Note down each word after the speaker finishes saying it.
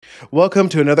Welcome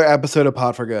to another episode of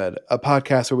Pod for Good, a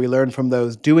podcast where we learn from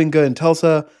those doing good in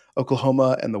Tulsa,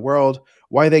 Oklahoma, and the world,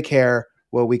 why they care,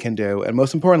 what we can do, and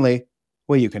most importantly,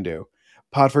 what you can do.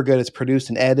 Pod for Good is produced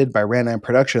and edited by Ran9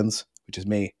 Productions, which is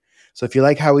me. So if you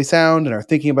like how we sound and are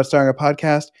thinking about starting a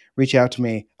podcast, reach out to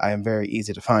me. I am very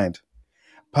easy to find.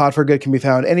 Pod for Good can be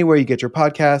found anywhere you get your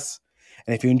podcasts.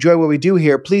 And if you enjoy what we do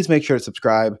here, please make sure to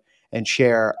subscribe and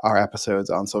share our episodes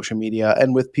on social media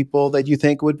and with people that you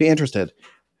think would be interested.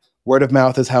 Word of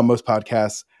mouth is how most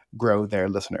podcasts grow their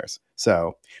listeners.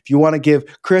 So if you want to give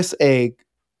Chris a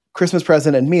Christmas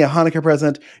present and me a Hanukkah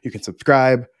present, you can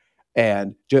subscribe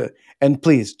and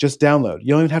please just download. You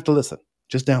don't even have to listen.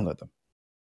 Just download them.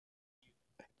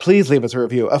 Please leave us a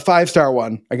review, a 5-star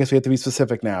one. I guess we have to be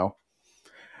specific now.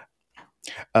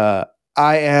 I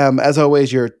am, as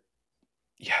always, your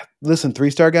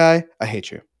 3-star guy. I hate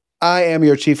you. I am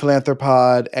your chief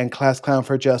philanthropod and class clown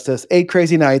for justice, 8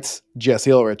 crazy nights,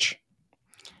 Jesse Ulrich.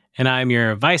 And I'm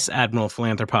your vice admiral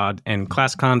philanthropod and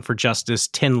class clown for justice,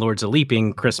 10 Lords a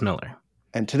Leaping, Chris Miller.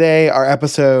 And today, our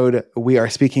episode, we are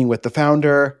speaking with the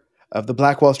founder of the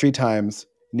Black Wall Street Times,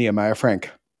 Nehemiah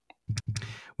Frank.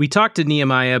 We talked to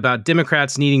Nehemiah about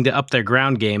Democrats needing to up their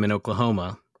ground game in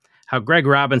Oklahoma, how Greg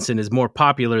Robinson is more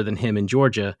popular than him in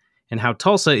Georgia, and how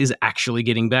Tulsa is actually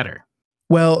getting better.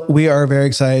 Well, we are very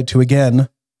excited to again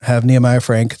have Nehemiah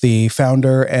Frank, the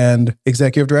founder and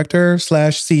executive director /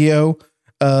 CEO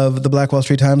of the Black Wall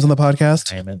Street Times on the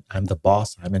podcast. I'm the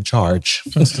boss. I'm in charge.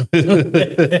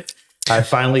 I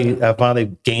finally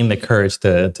gained the courage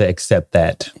to accept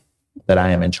that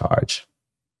I am in charge.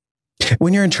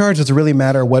 When you're in charge, does it really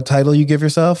matter what title you give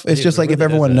yourself? It's just like really if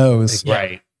everyone knows.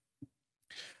 Right.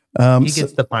 He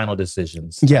gets the final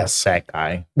decisions. Yes. That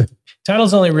guy.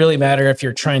 Titles only really matter if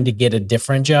you're trying to get a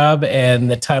different job, and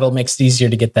the title makes it easier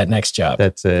to get that next job.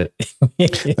 That's it.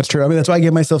 That's true. I mean, that's why I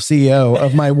give myself CEO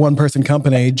of my one-person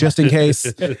company, just in case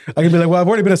I can be like, well, I've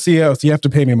already been a CEO, so you have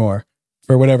to pay me more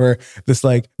for whatever this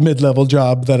like mid-level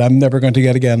job that I'm never going to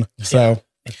get again. So,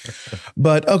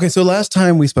 but okay. So last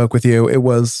time we spoke with you, it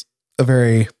was a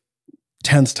very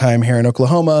tense time here in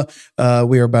Oklahoma.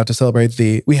 We were about to celebrate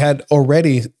we had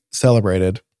already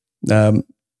celebrated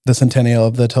the centennial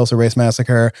of the Tulsa Race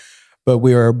Massacre, but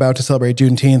we were about to celebrate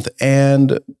Juneteenth,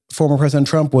 and former President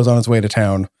Trump was on his way to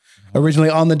town, originally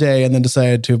on the day, and then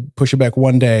decided to push it back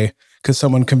one day because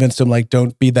someone convinced him, like,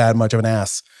 don't be that much of an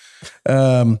ass.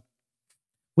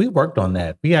 We worked on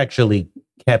that. We actually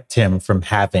kept him from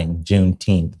having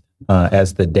Juneteenth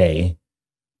as the day.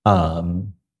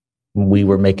 We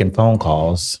were making phone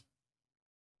calls,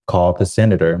 called the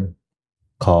senator,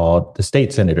 called the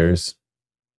state senators,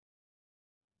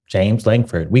 James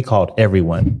Langford. We called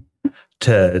everyone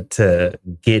to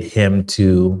get him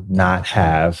to not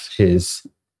have his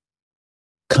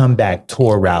comeback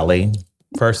tour rally,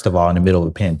 first of all, in the middle of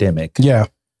a pandemic. Yeah.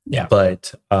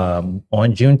 But on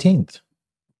Juneteenth.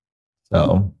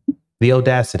 So the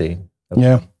audacity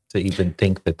to even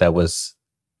think that was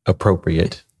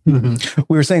appropriate. Mm-hmm.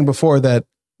 We were saying before that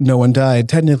no one died.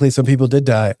 Technically, some people did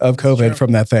die of COVID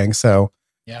from that thing. So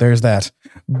there's that.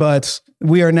 But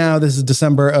we are now, this is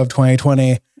December of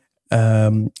 2020.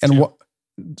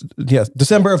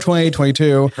 December of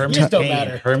 2022.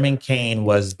 Herman Cain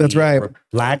was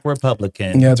Black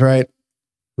Republican. Yeah, that's right.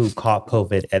 Who caught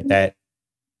COVID at that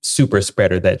super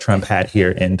spreader that Trump had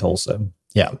here in Tulsa.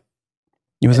 Yeah.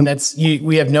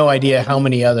 We have no idea how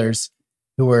many others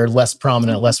who were less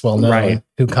prominent, less well known,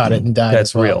 who caught it and died.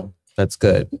 That's real. That's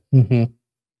good. Mm-hmm.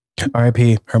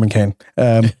 R.I.P. Herman Cain.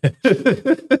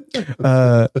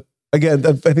 Again,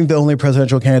 I think the only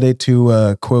presidential candidate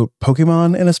to quote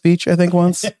Pokemon in a speech, I think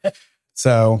once.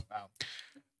 So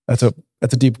that's a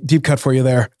deep cut for you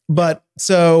there. But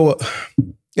so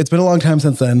it's been a long time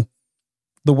since then.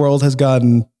 The world has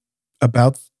gotten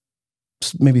about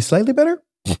maybe slightly better.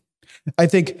 I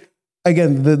think,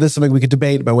 again, this is something we could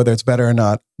debate about whether it's better or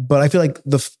not. But I feel like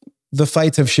the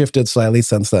fights have shifted slightly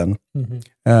since then. Mm-hmm.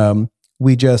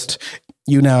 I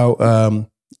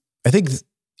think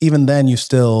even then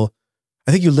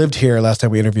I think you lived here last time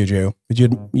we interviewed you.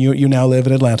 You now live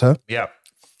in Atlanta. Yeah.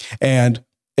 And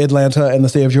Atlanta and the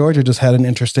state of Georgia just had an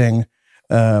interesting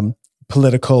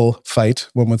political fight,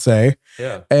 one would say.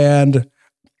 Yeah. And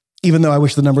even though I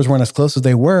wish the numbers weren't as close as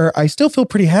they were, I still feel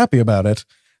pretty happy about it.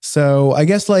 So I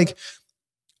guess, like,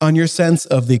 on your sense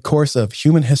of the course of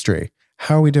human history,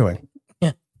 how are we doing?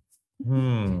 Yeah.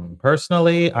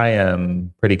 Personally, I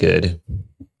am pretty good.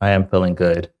 I am feeling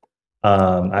good.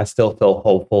 I still feel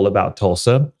hopeful about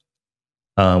Tulsa,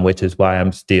 which is why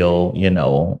I'm still,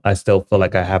 I still feel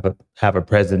like I have a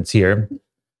presence here.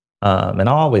 And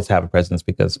I always have a presence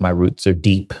because my roots are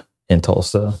deep in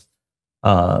Tulsa.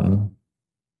 But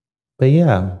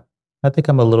yeah, I think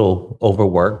I'm a little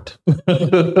overworked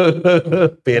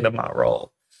being in my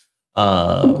role.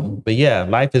 But yeah,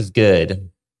 life is good.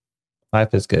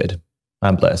 Life is good.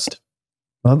 I'm blessed.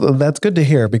 Well, that's good to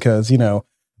hear because,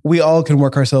 we all can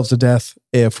work ourselves to death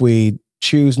if we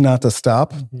choose not to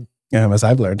stop, as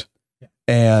I've learned. Yeah.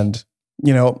 And,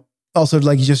 also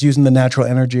like just using the natural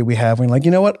energy we have. When like,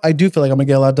 you know what? I do feel like I'm gonna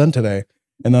get a lot done today.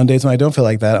 And on days when I don't feel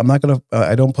like that, I'm not gonna,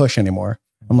 I don't push anymore.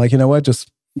 I'm like, you know what?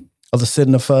 I'll just sit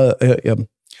in a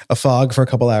fog for a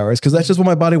couple hours because that's just what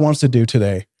my body wants to do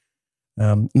today.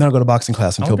 Then I'll go to boxing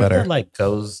class and feel better. That like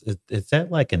goes, is that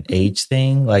like an age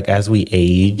thing? Like as we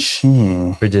age,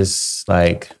 we're just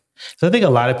like, so I think a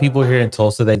lot of people here in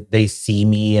Tulsa, they see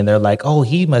me and they're like, oh,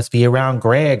 he must be around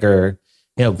Greg or,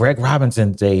 Greg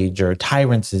Robinson's age or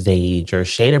Tyrance's age or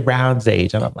Shada Brown's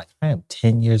age. And I'm like, I am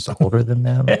 10 years older than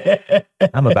them.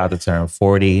 I'm about to turn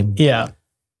 40. Yeah.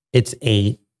 It's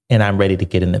 8 and I'm ready to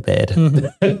get into bed.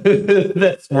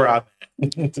 That's where I'm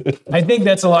at. I think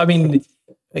that's a lot. I mean,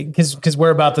 because we're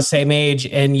about the same age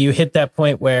and you hit that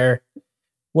point where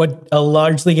what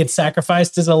largely gets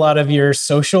sacrificed is a lot of your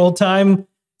social time.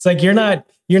 It's like you're not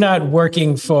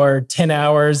working for 10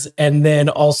 hours and then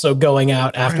also going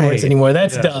out afterwards anymore.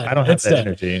 That's done. I don't have that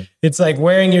energy. It's like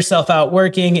wearing yourself out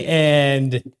working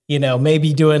and,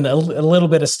 maybe doing a little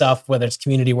bit of stuff, whether it's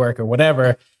community work or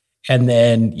whatever, and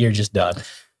then you're just done.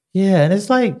 Yeah. And it's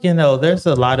like, there's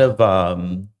a lot of,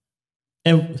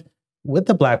 and with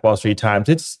the Black Wall Street Times,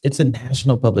 it's a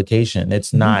national publication.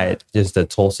 It's not just a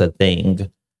Tulsa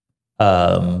thing.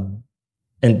 And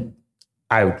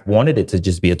I wanted it to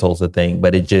just be a Tulsa thing,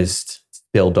 but it just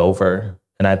spilled over.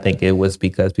 And I think it was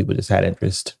because people just had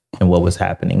interest in what was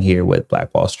happening here with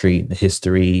Black Wall Street, the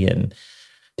history, and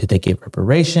did they give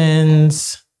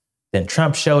reparations? Then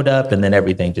Trump showed up, and then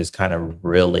everything just kind of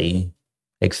really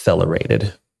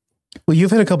accelerated. Well,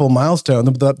 you've hit a couple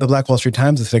milestones. The Black Wall Street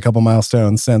Times has hit a couple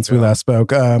milestones since we last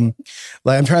spoke. I'm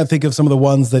trying to think of some of the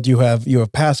ones that you have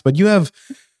passed, but you have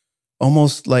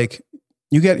almost like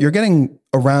you're getting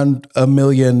around 1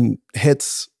 million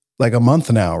hits like a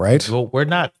month now, right? Well, we're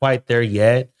not quite there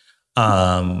yet.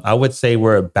 I would say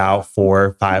we're about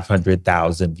 400,000 or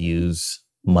 500,000 views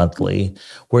monthly.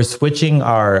 We're switching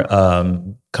our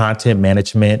content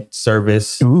management service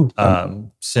soon.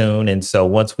 And so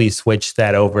once we switch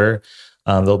that over,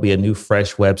 there'll be a new,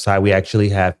 fresh website. We actually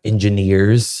have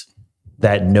engineers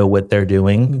that know what they're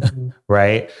doing,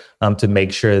 right? To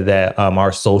make sure that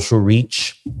our social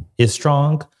reach is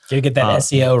strong. You get that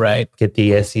SEO right. Get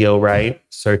the SEO right.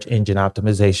 Search engine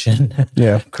optimization.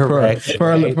 Yeah. Correct.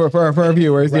 For our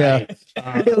viewers. Right.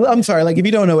 Yeah. I'm sorry. Like if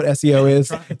you don't know what SEO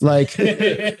is, like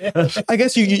I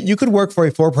guess you could work for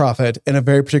a for-profit in a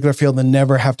very particular field and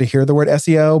never have to hear the word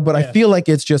SEO, but I feel like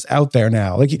it's just out there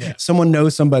now. Like someone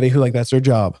knows somebody who like that's their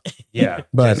job. Yeah.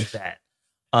 But just that.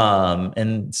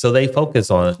 And so they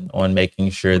focus on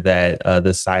making sure that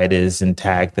the site is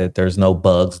intact, that there's no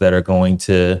bugs that are going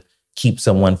to keep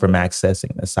someone from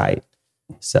accessing the site.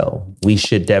 So we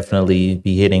should definitely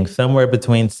be hitting somewhere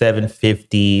between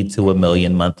 750 to 1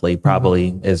 million monthly,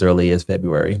 probably as early as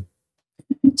February.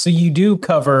 So you do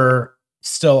cover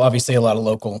still obviously a lot of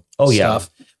local stuff,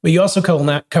 but you also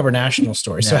cover national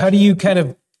stories. So how do you kind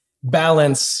of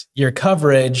balance your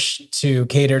coverage to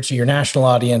cater to your national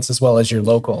audience as well as your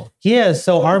local? Yeah,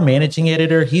 so our managing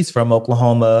editor, he's from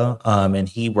Oklahoma, and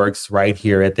he works right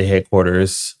here at the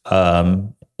headquarters,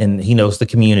 and he knows the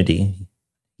community.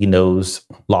 He knows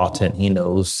Lawton.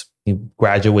 He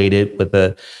graduated with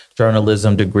a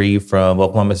journalism degree from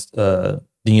the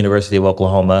University of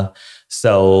Oklahoma.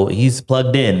 So he's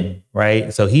plugged in,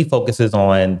 right? So he focuses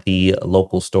on the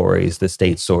local stories, the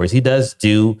state stories. He does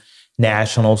do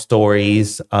national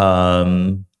stories.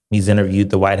 He's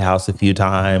interviewed the White House a few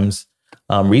times.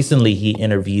 Recently, he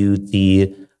interviewed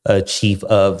the chief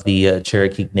of the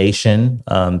Cherokee Nation.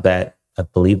 That I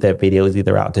believe that video is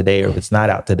either out today, or if it's not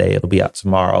out today, it'll be out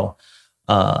tomorrow.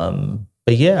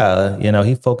 But yeah,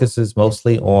 he focuses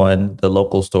mostly on the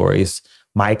local stories.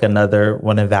 Mike, another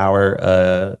one of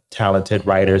our talented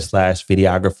writers /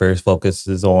 videographers,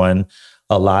 focuses on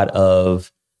a lot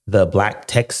of the Black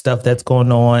tech stuff that's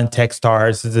going on.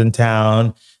 Techstars is in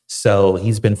town. So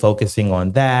he's been focusing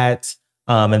on that.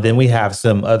 And then we have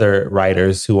some other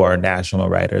writers who are national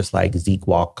writers, like Zeke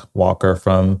Walker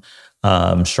from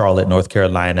Charlotte, North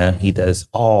Carolina. He does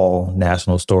all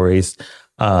national stories.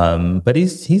 But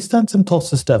he's done some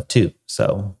Tulsa stuff too.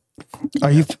 So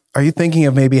are you thinking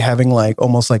of maybe having like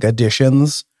almost like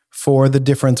editions for the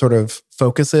different sort of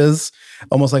focuses,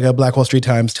 almost like a Black Wall Street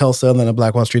Times Tulsa, and then a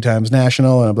Black Wall Street Times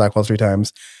National, and a Black Wall Street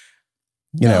Times,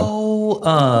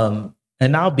 No,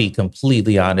 and I'll be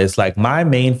completely honest, like my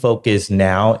main focus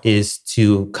now is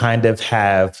to kind of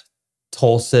have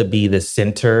Tulsa be the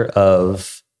center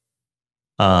of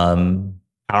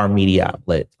our media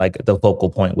outlet. Like the focal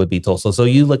point would be Tulsa. So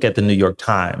you look at the New York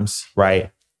Times,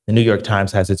 right? The New York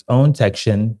Times has its own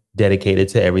section dedicated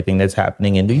to everything that's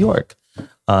happening in New York.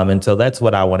 And so that's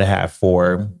what I want to have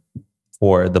for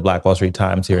the Black Wall Street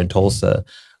Times here in Tulsa.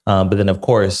 But then, of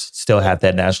course, still have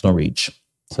that national reach.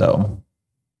 So,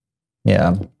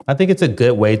 yeah, I think it's a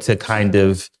good way to kind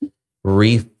of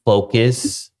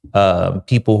refocus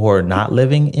people who are not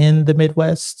living in the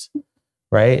Midwest,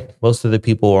 right? Most of the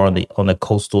people are on the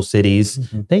coastal cities.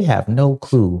 Mm-hmm. They have no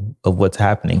clue of what's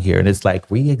happening here. And it's like,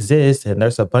 we exist and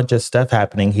there's a bunch of stuff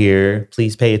happening here.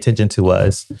 Please pay attention to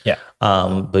us. Yeah.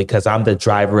 Because I'm the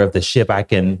driver of the ship, I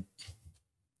can,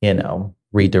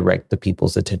 redirect the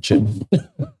people's attention.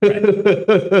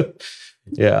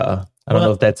 Yeah. I don't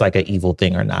know if that's like an evil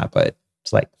thing or not, but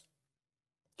it's like,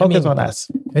 focus on us.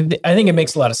 I think it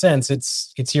makes a lot of sense.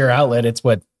 It's your outlet. It's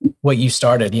what you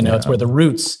started, it's where the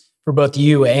roots for both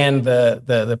you and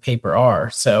the paper are.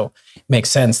 So it makes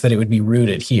sense that it would be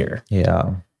rooted here.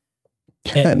 Yeah.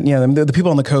 And the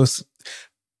people on the coast,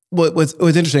 what's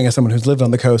interesting as someone who's lived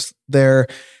on the coast, the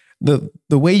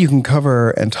way you can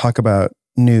cover and talk about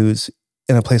news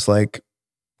in a place like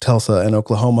Tulsa and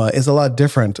Oklahoma is a lot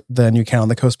different than you can on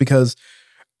the coast because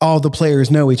all the players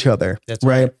know each other. That's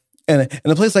right. And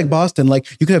in a place like Boston, like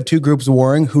you could have two groups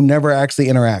warring who never actually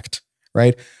interact,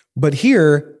 right? But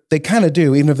here they kind of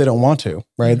do, even if they don't want to,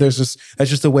 right? Mm-hmm. That's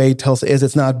just the way Tulsa is.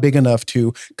 It's not big enough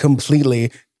to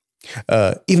completely,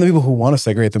 even the people who want to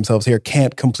segregate themselves here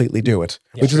can't completely do it,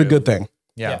 which is a good thing.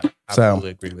 Yeah. I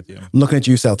totally agree with you. I'm looking at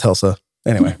you, South Tulsa.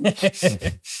 Anyway.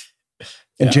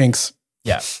 And Jinx.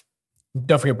 Yeah.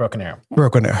 Don't forget Broken Arrow.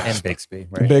 Broken Arrow. And Bixby,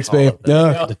 right? Bixby.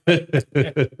 Yeah.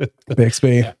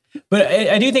 Bixby. Yeah. But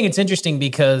I do think it's interesting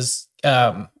because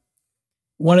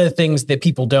one of the things that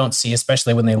people don't see,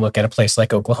 especially when they look at a place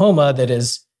like Oklahoma that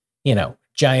is,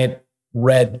 giant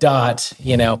red dot,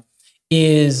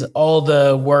 is all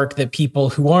the work that people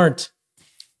who aren't,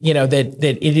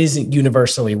 that it isn't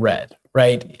universally red,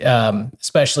 right?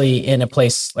 Especially in a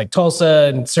place like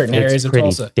Tulsa and certain areas of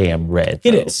Tulsa. It's pretty damn red.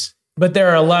 It is. But there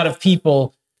are a lot of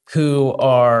people who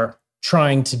are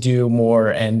trying to do more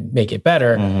and make it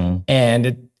better. Mm-hmm.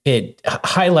 And it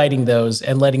highlighting those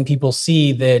and letting people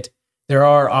see that there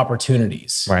are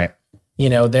opportunities. Right.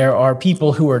 There are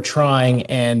people who are trying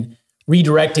and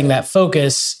redirecting that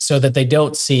focus so that they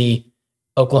don't see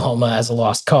Oklahoma as a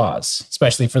lost cause,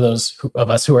 especially for those of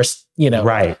us who are,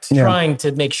 right. trying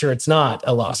to make sure it's not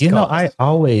a lost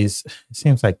cause. It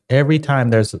seems like every time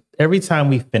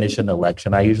we finish an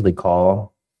election, I usually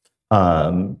call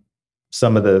some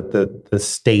of the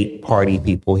state party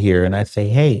people here and I say,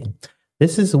 hey,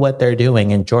 this is what they're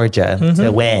doing in Georgia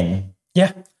to win.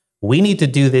 Yeah. We need to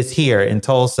do this here in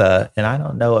Tulsa. And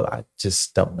I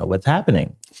just don't know what's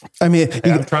happening. I mean,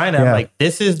 I'm trying to, I'm like,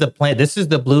 this is the plan. This is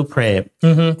the blueprint.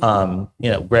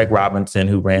 Mm-hmm. Greg Robinson,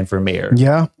 who ran for mayor.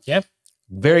 Yeah. Yep.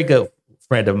 Very good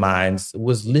friend of mine,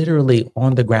 was literally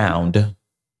on the ground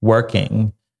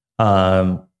working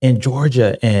in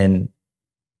Georgia. And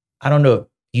I don't know if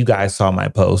you guys saw my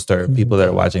post or people that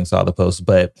are watching saw the post,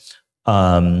 but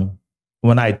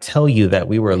when I tell you that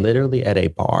we were literally at a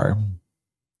bar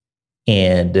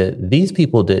and these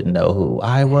people didn't know who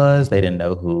I was, they didn't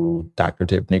know who Dr.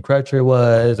 Tiffany Crutcher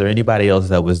was or anybody else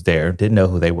that was there, didn't know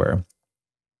who they were.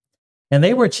 And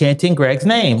they were chanting Greg's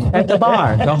name at the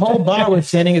bar. The whole bar was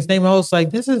chanting his name. I was like,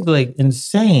 this is like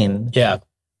insane. Yeah.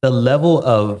 The level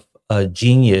of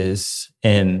genius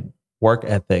and work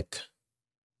ethic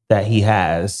that he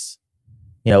has.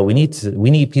 We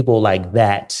need people like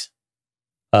that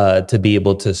to be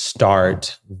able to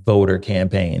start voter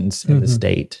campaigns in the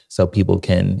state so people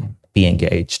can be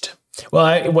engaged. Well,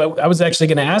 I was actually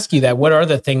going to ask you that. What are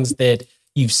the things that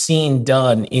you've seen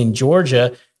done in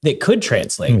Georgia that could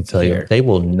translate? Let me tell you, they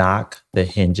will knock the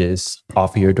hinges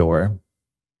off of your door.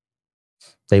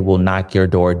 They will knock your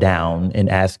door down and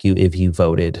ask you if you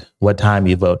voted, what time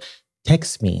you vote.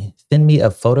 Text me, send me a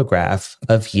photograph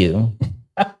of you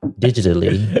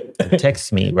digitally.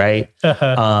 Text me, right?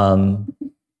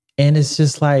 And it's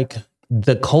just like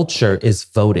the culture is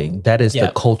voting. That is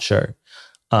the culture.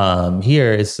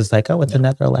 Here, it's just like, it's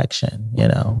another election,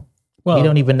 Well, we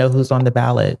don't even know who's on the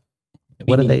ballot.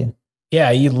 What are they?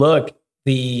 Yeah, you look,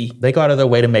 they go out of their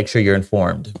way to make sure you're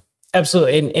informed.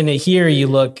 Absolutely. And here you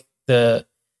look, the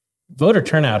voter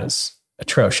turnout is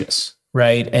atrocious,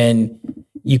 right? And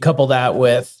you couple that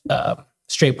with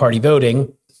straight party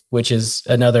voting, which is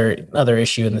another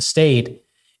issue in the state.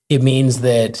 It means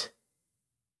that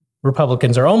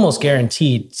Republicans are almost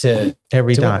guaranteed to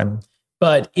Every to- time.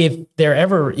 But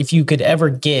if you could ever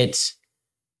get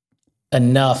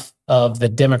enough of the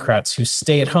Democrats who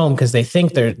stay at home because they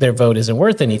think their vote isn't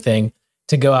worth anything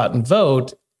to go out and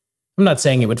vote, I'm not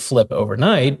saying it would flip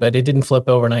overnight, but it didn't flip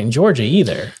overnight in Georgia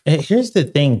either. And here's the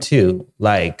thing too,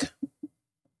 like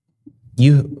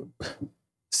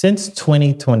since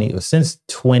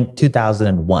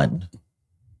 2001,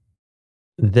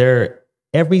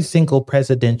 every single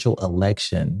presidential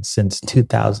election since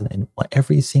 2001,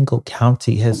 every single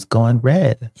county has gone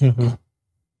red. Mm-hmm.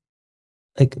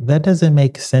 Like, that doesn't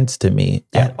make sense to me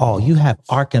at all. You have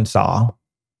Arkansas.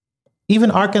 Even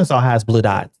Arkansas has blue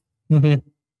dots. Mm-hmm.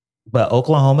 But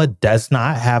Oklahoma does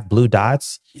not have blue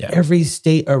dots. Yeah. Every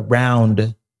state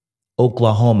around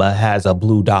Oklahoma has a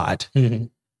blue dot, Mm-hmm.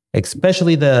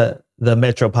 especially the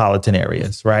metropolitan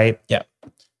areas, right? Yeah.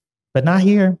 But not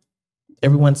here.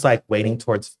 Everyone's like waiting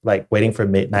for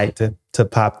midnight to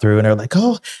pop through. And they're like,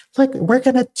 oh, look, we're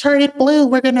going to turn it blue.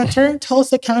 We're going to turn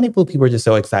Tulsa County blue. People are just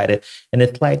so excited. And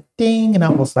it's like, ding. And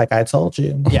almost like, I told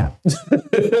you. Yeah.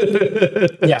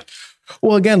 Yeah.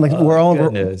 Well, again, like we're all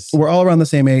around the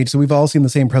same age, so we've all seen the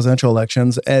same presidential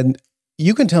elections, and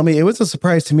you can tell me it was a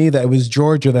surprise to me that it was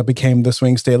Georgia that became the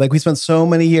swing state. Like, we spent so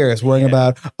many years worrying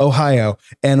about Ohio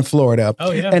and Florida,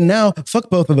 and now fuck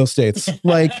both of those states.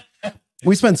 Like,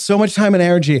 we spent so much time and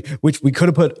energy, which we could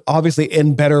have put obviously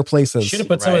in better places. Should have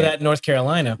put some of that in North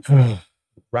Carolina.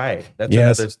 Right, that's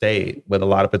another state with a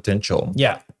lot of potential.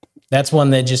 Yeah, that's one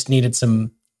that just needed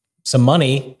some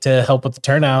money to help with the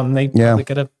turnout, and they probably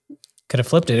could have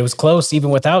flipped it. It was close even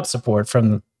without support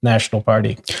from the National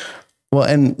Party. Well,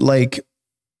 and like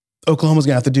Oklahoma's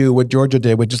gonna have to do what Georgia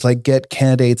did, which is like get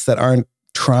candidates that aren't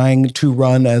trying to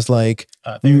run as like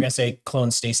they were gonna say clone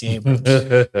Stacey Abrams.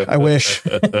 I wish.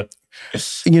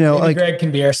 You know, Maybe like Greg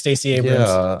can be our Stacey Abrams.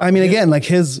 Yeah. I mean, again, like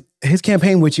his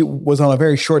campaign, which was on a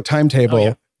very short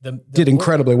timetable, did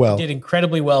incredibly well. Did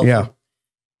incredibly well. Yeah.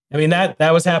 I mean, that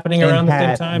was happening around the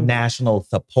same time. National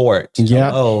support.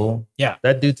 Yeah. Oh, yeah.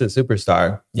 That dude's a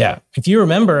superstar. Yeah. If you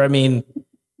remember, I mean,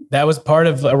 that was part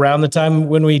of around the time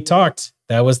when we talked.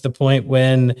 That was the point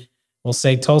when we'll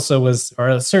say Tulsa was, or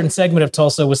a certain segment of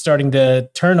Tulsa was starting to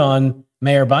turn on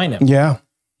Mayor Bynum. Yeah.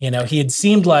 You know, he had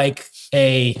seemed like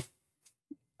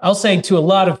I'll say to a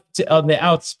lot of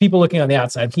people looking on the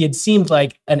outside, he had seemed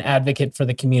like an advocate for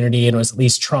the community and was at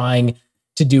least trying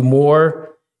to do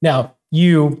more. Now,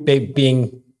 you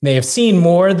may have seen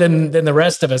more than the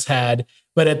rest of us had,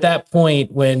 but at that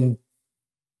point when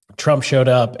Trump showed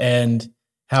up and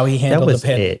how he handled that was the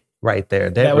pit, it right there.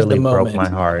 That really broke my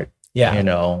heart. Yeah, you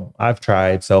know, I've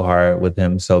tried so hard with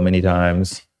him so many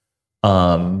times,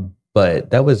 but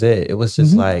that was it. It was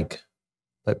just like,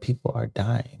 but people are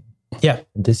dying. Yeah,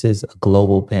 this is a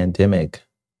global pandemic,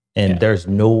 and there's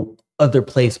no other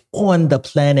place on the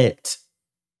planet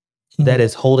that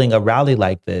is holding a rally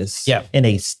like this in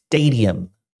a stadium.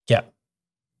 Yeah.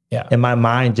 Yeah. And my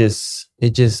mind I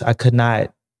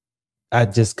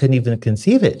just couldn't even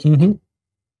conceive it. Mm-hmm.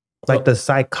 Like the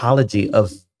psychology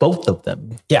of both of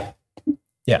them. Yeah.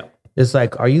 Yeah. It's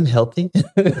like, are you healthy?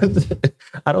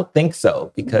 I don't think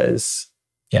so, because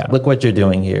look what you're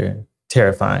doing here.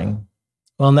 Terrifying.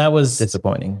 Well, and that was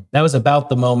disappointing. That was about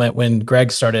the moment when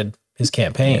Greg started his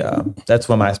campaign. Yeah. That's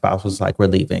when my spouse was like, we're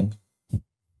leaving.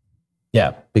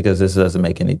 Yeah. Because this doesn't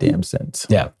make any damn sense.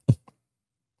 Yeah.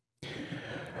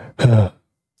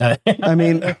 I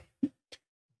mean,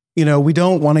 you know, we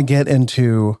don't want to get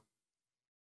into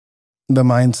the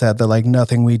mindset that like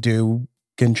nothing we do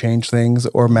can change things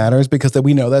or matters, because that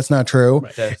we know that's not true.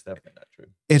 Right. That's definitely not true.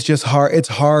 It's just hard. It's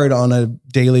hard on a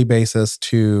daily basis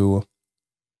to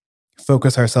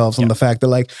focus ourselves on the fact that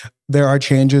like there are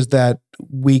changes that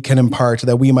we can impart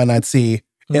that we might not see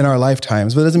in our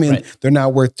lifetimes, but it doesn't mean they're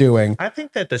not worth doing. I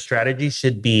think that the strategy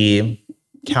should be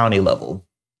county level.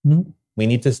 Mm-hmm. We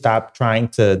need to stop trying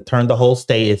to turn the whole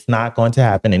state. It's not going to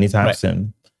happen anytime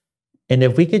soon. And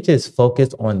if we could just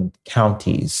focus on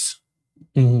counties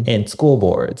and school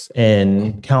boards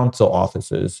and council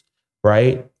offices,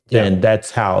 right? Then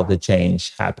that's how the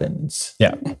change happens.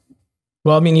 Yeah.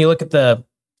 Well, I mean, you look at the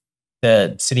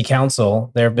city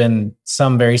council, there have been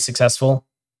some very successful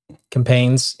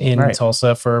campaigns in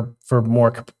Tulsa for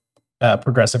more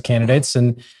progressive candidates,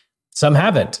 and some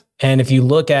haven't. And if you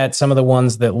look at some of the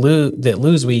ones that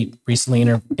lose, we recently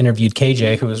interviewed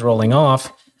KJ, who was rolling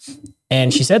off,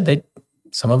 and she said that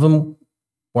some of them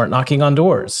weren't knocking on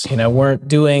doors, weren't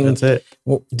doing,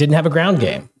 didn't have a ground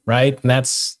game, right? And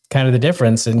that's kind of the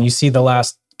difference. And you see the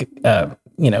last,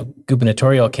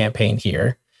 gubernatorial campaign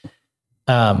here,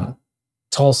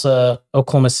 Tulsa,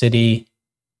 Oklahoma City,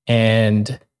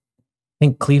 and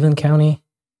think Cleveland County,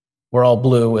 we're all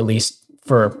blue, at least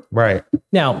for Right.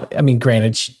 now. I mean,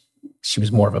 granted, she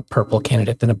was more of a purple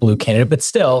candidate than a blue candidate, but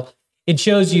still, it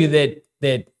shows you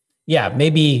that yeah,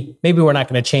 maybe we're not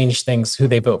going to change things who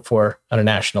they vote for on a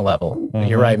national level. Mhm.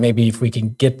 You're right. Maybe if we can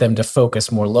get them to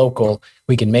focus more local,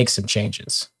 we can make some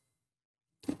changes.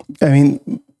 I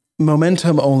mean,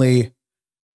 momentum only,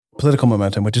 political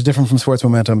momentum, which is different from sports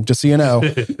momentum, just so you know.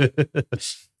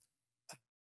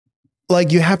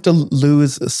 Like, you have to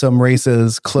lose some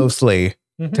races closely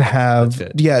to have,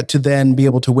 That's good. to then be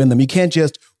able to win them. You can't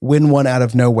just win one out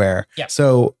of nowhere. Yeah.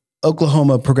 So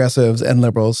Oklahoma progressives and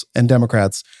liberals and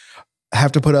Democrats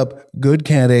have to put up good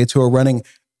candidates who are running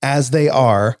as they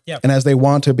are Yep. and as they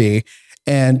want to be,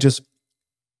 and just,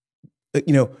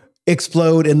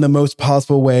 explode in the most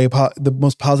possible way, the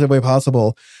most positive way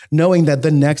possible, knowing that the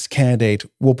next candidate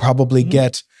will probably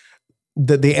get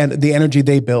the energy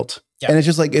they built. Yeah. And it's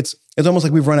just like, it's almost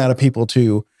like we've run out of people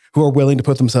too who are willing to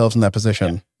put themselves in that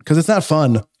position, because it's not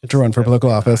fun to run for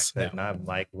political office. And I'm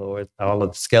like, Lord, all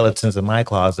of the skeletons in my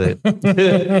closet.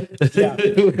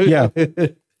 Yeah.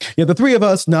 Yeah, the three of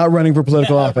us not running for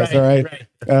political office. All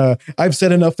right. I've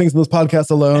said enough things in this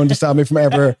podcast alone to stop me from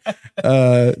ever.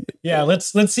 Yeah,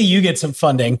 let's see you get some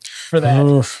funding for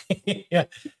that. Yeah.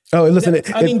 Oh, listen.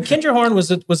 I mean, Kendra Horn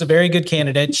was a very good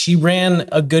candidate. She ran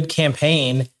a good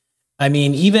campaign. I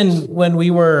mean, even when we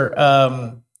were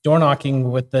door knocking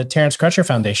with the Terrence Crutcher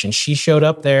Foundation, she showed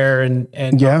up there and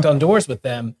knocked on doors with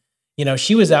them.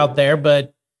 She was out there,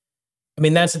 but I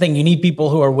mean, that's the thing. You need people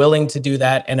who are willing to do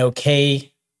that and okay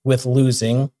with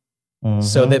losing,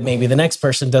 so that maybe the next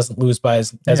person doesn't lose by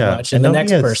as much, and the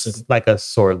next person, like a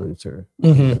sore loser.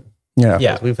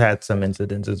 Yeah. We've had some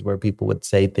incidences where people would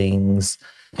say things,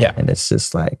 Yeah. and it's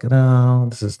just like, no,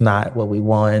 this is not what we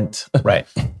want. Right.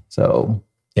 So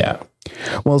Yeah.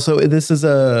 Well, so this is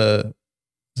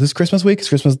this Christmas week? It's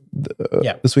Christmas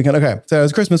this weekend. Okay. So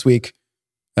it's Christmas week,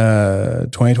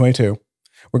 2022.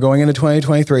 We're going into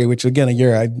 2023, which again, a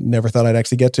year I never thought I'd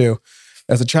actually get to.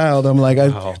 As a child, I'm like,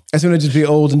 wow. I assume I'd just be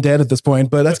old and dead at this point.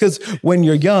 But that's because when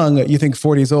you're young, you think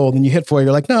 40 is old, and you hit 40,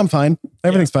 you're like, no, I'm fine.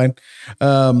 Everything's fine.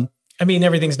 I mean,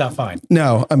 everything's not fine.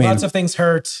 No, I mean, Lots of things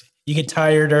hurt. You get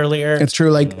tired earlier. it's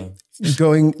true. Like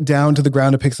going down to the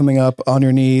ground to pick something up on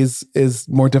your knees is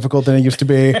more difficult than it used to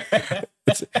be.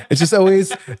 It's just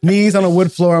always knees on a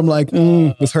wood floor. I'm like,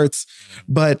 this hurts.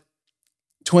 But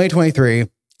 2023,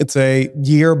 it's a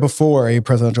year before a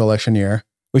presidential election year,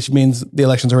 which means the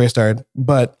elections already started.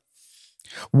 But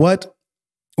what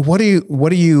are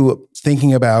you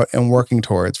thinking about and working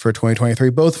towards for 2023,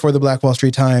 both for the Black Wall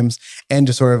Street Times and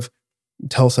just sort of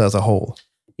Tulsa as a whole?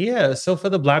 Yeah. So for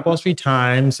the Black Wall Street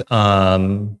Times,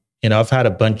 I've had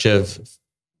a bunch of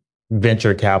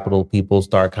venture capital people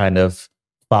start kind of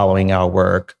following our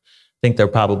work. I think they're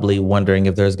probably wondering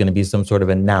if there's going to be some sort of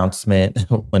announcement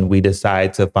when we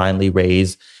decide to finally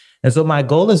raise. And so my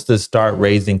goal is to start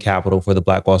raising capital for the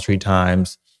Black Wall Street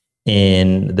Times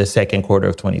in the second quarter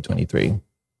of 2023.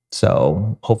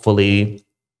 So hopefully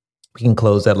we can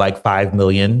close at like 5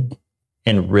 million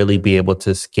and really be able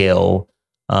to scale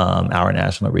our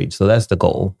national reach. So that's the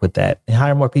goal with that. And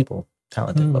hire more people,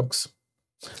 talented folks.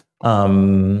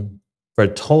 For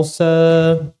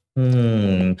Tulsa,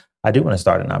 I do want to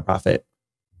start a nonprofit.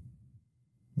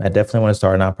 I definitely want to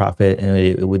start a nonprofit, and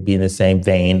it would be in the same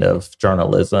vein of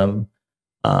journalism,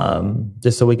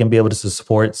 just so we can be able to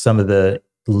support some of the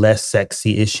less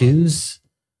sexy issues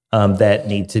that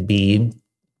need to be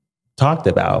talked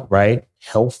about, right?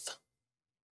 Health,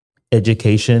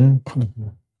 education,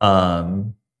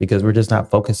 because we're just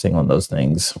not focusing on those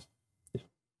things.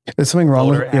 Is something wrong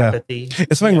Voter with apathy.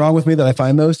 Is something wrong with me that I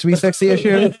find those to be sexy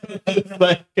issues?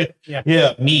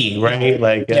 Me, right?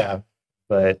 Like,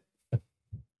 but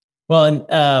Well,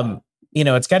 and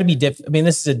it's got to be I mean,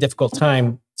 this is a difficult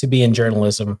time to be in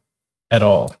journalism at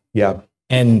all. yeah.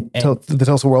 And The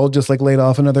Tulsa World just like laid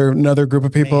off another group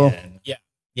of people. Man.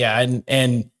 yeah, and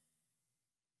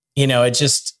it's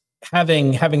just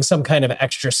having some kind of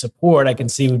extra support, I can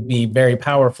see would be very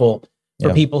powerful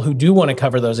for people who do want to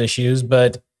cover those issues,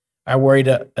 but are worried,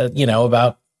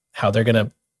 about how they're going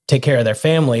to take care of their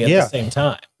family at the same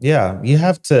time. Yeah, you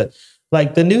have to,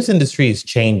 like, the news industry is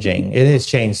changing. It has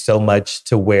changed so much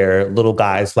to where little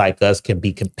guys like us can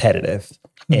be competitive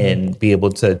and be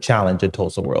able to challenge a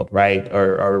Tulsa World, right?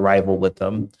 Or rival with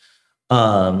them.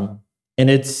 And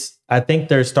I think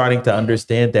they're starting to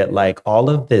understand that, like, all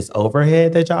of this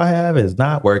overhead that y'all have is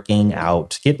not working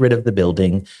out. Get rid of the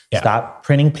building. Yeah. Stop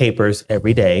printing papers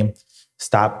every day.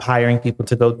 Stop hiring people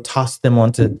to go toss them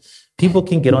onto. People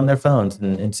can get on their phones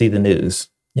and see the news.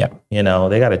 Yeah. They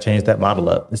got to change that model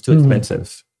up. It's too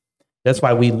expensive. That's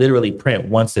why we literally print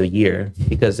once a year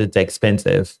because it's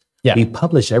expensive. Yeah. We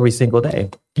publish every single day.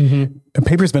 And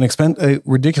paper's been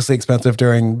ridiculously expensive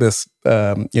during this,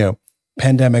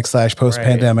 pandemic /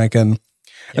 post-pandemic. And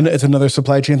it's another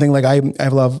supply chain thing. Like I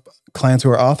have a lot of clients who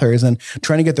are authors and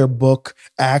trying to get their book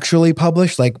actually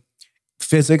published, like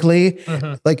physically,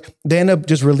 like they end up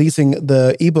just releasing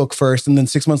the ebook first. And then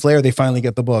 6 months later, they finally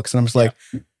get the books. And I'm just like,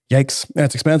 yikes,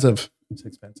 that's expensive. It's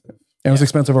expensive. It was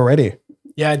expensive already.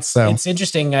 Yeah, it's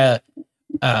interesting. One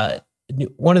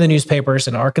of the newspapers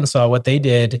in Arkansas, what they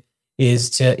did is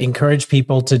to encourage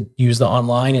people to use the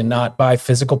online and not buy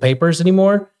physical papers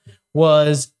anymore.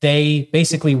 Was they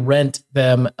basically rent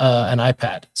them an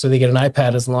iPad, so they get an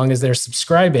iPad as long as they're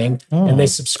subscribing, and they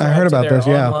subscribe to their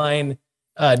online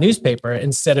newspaper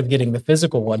instead of getting the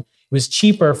physical one. It was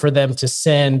cheaper for them to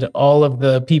send all of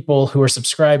the people who are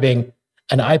subscribing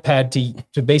an iPad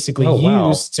to basically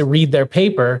use to read their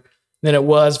paper than it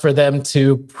was for them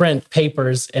to print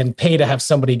papers and pay to have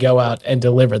somebody go out and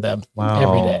deliver them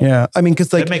every day. Yeah. I mean,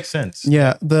 because like that makes sense.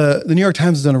 Yeah. The New York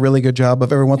Times has done a really good job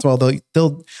of every once in a while,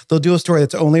 they'll do a story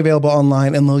that's only available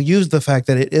online, and they'll use the fact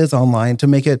that it is online to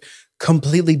make it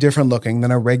completely different looking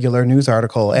than a regular news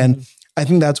article. And I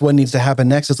think that's what needs to happen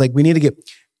next. It's like, we need to get,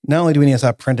 not only do we need to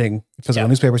stop printing physical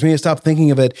newspapers, we need to stop thinking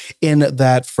of it in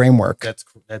that framework.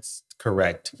 That's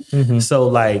correct. So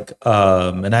like,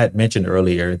 and I had mentioned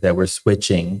earlier that we're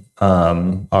switching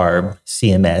our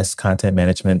CMS, content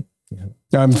management.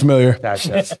 I'm familiar.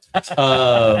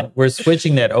 Gotcha. We're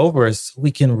switching that over so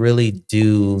we can really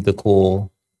do the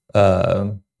cool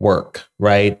work,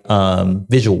 right?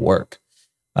 Visual work.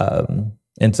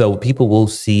 And so people will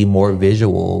see more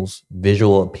visual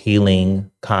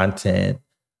appealing content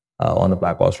on the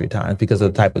Black Wall Street Times because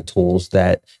of the type of tools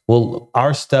that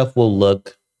our stuff will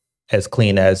look as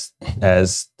clean as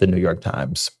the New York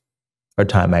Times or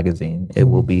Time Magazine.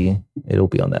 It'll be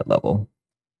on that level.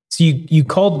 So you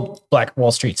called Black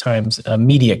Wall Street Times a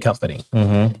media company.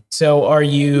 So are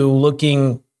you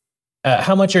looking,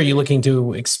 how much are you looking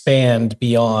to expand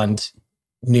beyond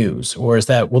news, or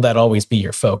will that always be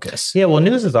your focus? Yeah, well,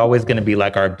 news is always going to be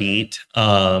like our beat.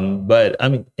 But I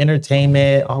mean,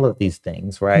 entertainment, all of these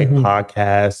things, right?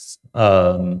 Podcasts,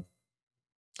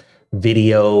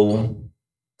 video,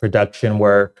 production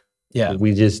work. Yeah.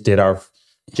 We just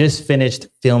finished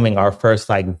filming our first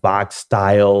like Vox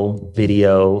style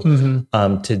video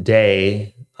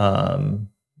today. And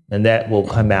that will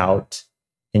come out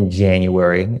in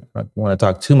January. I don't want to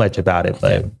talk too much about it,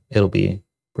 but it'll be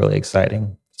really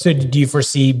exciting. So do you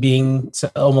foresee being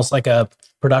almost like a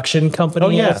production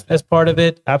company as part of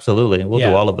it? Absolutely. We'll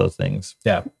do all of those things.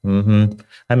 Yeah.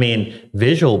 I mean,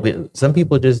 visual, some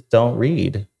people just don't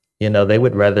read. They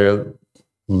would rather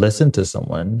listen to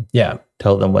someone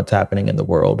tell them what's happening in the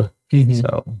world.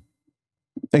 So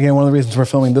again, one of the reasons we're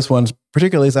filming this one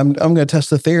particularly is I'm going to test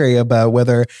the theory about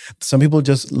whether some people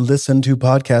just listen to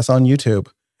podcasts on YouTube.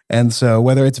 And so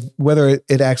whether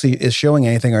it actually is showing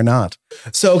anything or not.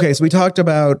 So we talked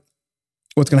about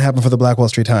what's going to happen for the Black Wall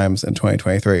Street Times in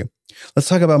 2023. Let's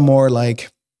talk about more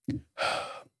like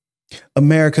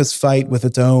America's fight with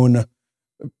its own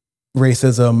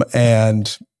racism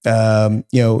and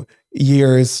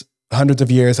hundreds of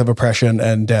years of oppression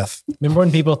and death. Remember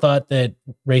when people thought that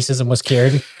racism was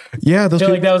cured? Yeah, I feel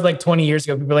like that was like 20 years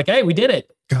ago. People were like, "Hey, we did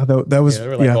it." God, that was they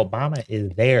were like, Obama is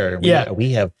there.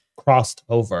 We have crossed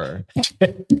over.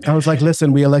 I was like,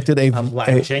 listen, we elected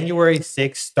January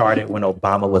 6th started when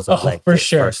Obama was elected. For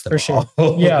sure.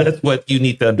 Yeah. That's what you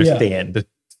need to understand.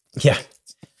 Yeah.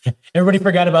 Everybody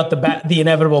forgot about the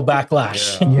inevitable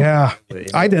backlash. Yeah.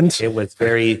 I didn't.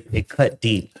 It cut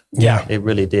deep. Yeah. It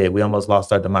really did. We almost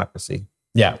lost our democracy.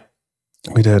 Yeah.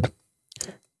 We did.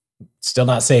 Still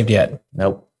not saved yet.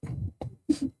 Nope.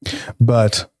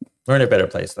 But we're in a better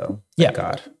place though. Thank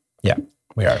God. Yeah.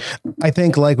 We are. I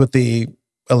think like with the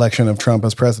election of Trump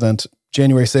as president,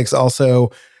 January 6th also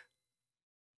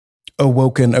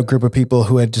awoken a group of people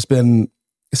who had just been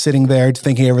sitting there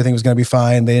thinking everything was going to be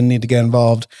fine. They didn't need to get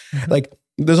involved. Like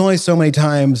there's only so many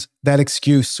times that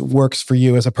excuse works for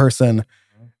you as a person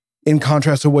in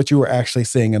contrast to what you were actually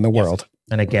seeing in the world.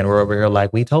 And again, we're over here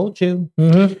like, we told you.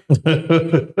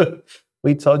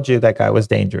 We told you that guy was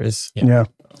dangerous. Yeah.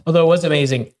 Although it was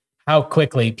amazing how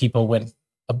quickly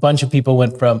a bunch of people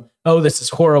went from, oh, this is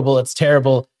horrible, it's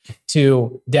terrible,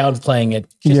 to downplaying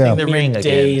it just in the ring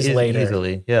days later.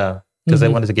 Easily, yeah. Because they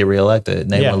wanted to get reelected and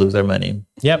they want to lose their money.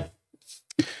 Yep.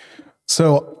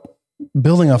 So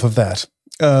building off of that,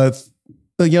 let's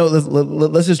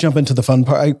just jump into the fun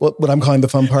part. What I'm calling the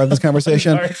fun part of this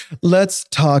conversation. Let's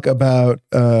talk about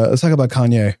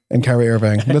Kanye and Kyrie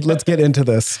Irving. Let's get into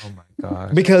this. Oh my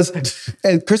gosh. Because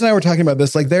and Chris and I were talking about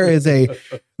this, like there's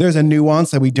a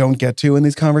nuance that we don't get to in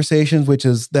these conversations, which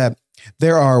is that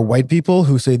there are white people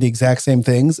who say the exact same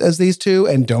things as these two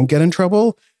and don't get in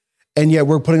trouble. And yet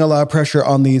we're putting a lot of pressure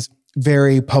on these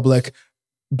very public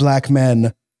Black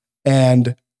men.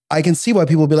 And I can see why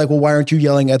people will be like, well, why aren't you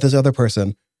yelling at this other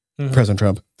person, President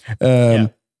Trump,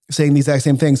 saying the exact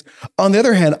same things? On the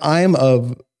other hand, I'm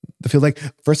of the feel like,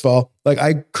 first of all, like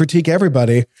I critique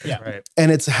everybody. Yeah. Right.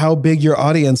 And it's how big your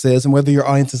audience is and whether your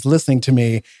audience is listening to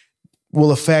me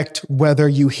will affect whether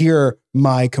you hear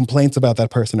my complaints about that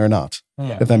person or not,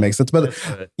 if that makes sense. But,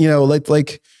 you know,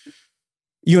 like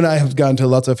you and I have gotten to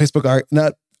lots of Facebook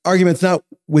arguments, not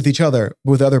with each other,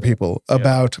 but with other people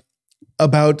about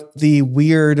the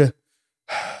weird,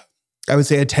 I would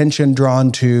say, attention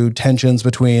drawn to tensions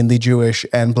between the Jewish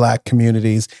and Black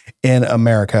communities in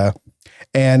America,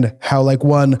 and how, like,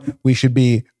 one, we should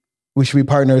be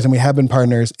partners and we have been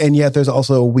partners, and yet there's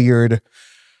also a weird,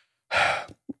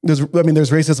 there's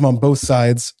racism on both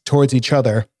sides towards each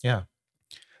other. Yeah.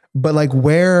 But like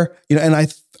where, you know,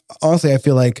 and honestly, I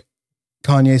feel like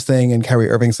Kanye's thing and Kyrie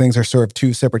Irving's things are sort of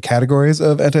two separate categories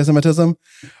of anti-Semitism,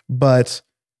 but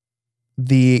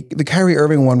the Kyrie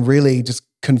Irving one really just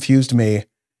confused me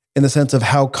in the sense of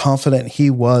how confident he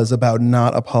was about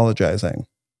not apologizing.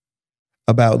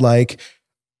 About like,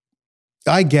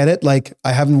 I get it. Like,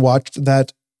 I haven't watched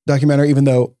that documentary, even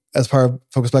though as part of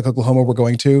Focus Black Oklahoma, we're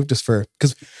going to, just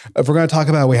because if we're going to talk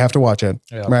about it, we have to watch it.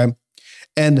 Yeah. Right.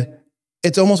 And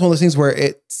it's almost one of those things where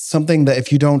it's something that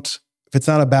if it's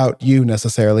not about you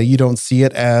necessarily, you don't see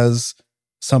it as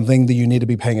something that you need to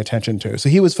be paying attention to. So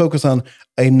he was focused on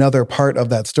another part of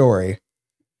that story,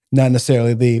 not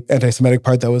necessarily the anti-Semitic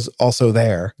part that was also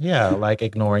there. Yeah, like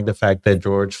ignoring the fact that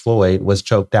George Floyd was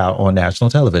choked out on national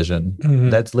television.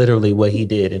 Mhm. That's literally what he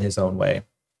did in his own way.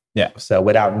 Yeah. So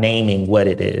without naming what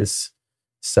it is.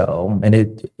 So, and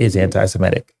it is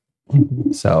anti-Semitic.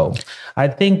 So I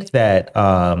think that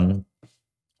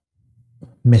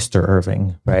Mr.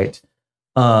 Irving, right?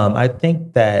 I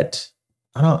think that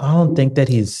I don't think that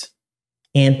he's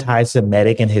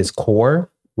anti-Semitic in his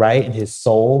core, right? In his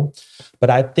soul. But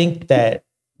I think that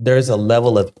there's a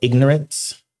level of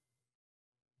ignorance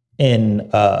and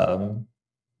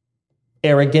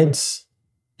arrogance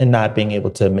and not being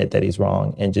able to admit that he's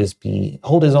wrong and just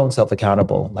hold his own self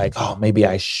accountable. Like, oh, maybe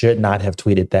I should not have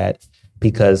tweeted that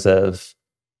because of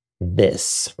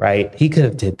this, right? He could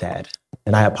have did that.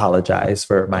 And I apologize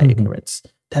for my ignorance.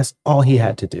 That's all he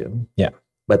had to do. Yeah.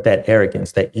 But that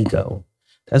arrogance, that ego,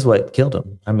 that's what killed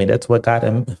him. I mean, that's what got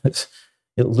him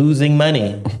losing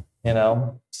money, you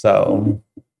know? So.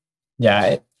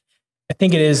 Yeah, I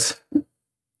think it is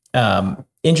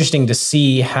interesting to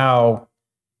see how,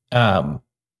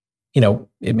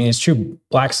 it's true.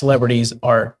 Black celebrities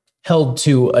are held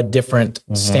to a different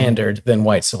standard than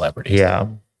white celebrities. Yeah.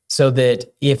 So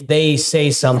that if they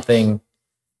say something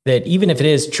that, even if it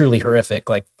is truly horrific,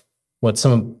 like what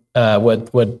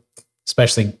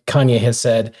especially Kanye has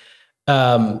said,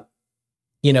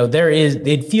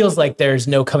 it feels like there's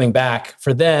no coming back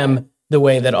for them, the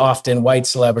way that often white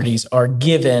celebrities are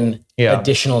given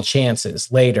additional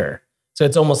chances later. So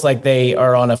it's almost like they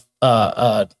are on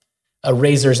a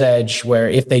razor's edge where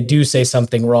if they do say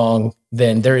something wrong,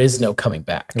 then there is no coming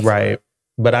back. Right.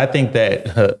 But I think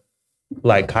that,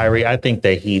 like Kyrie, I think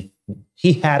that he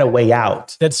had a way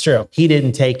out. That's true. He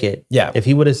didn't take it. Yeah. If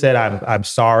he would have said, I'm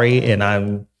sorry and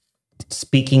I'm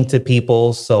speaking to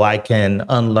people so I can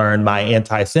unlearn my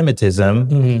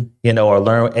anti-Semitism, or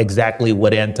learn exactly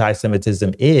what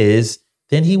anti-Semitism is,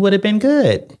 then he would have been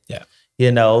good. Yeah.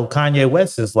 Kanye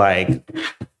West is like,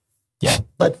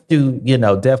 let's do,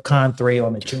 DEFCON 3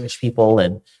 on the Jewish people.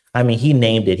 And I mean, he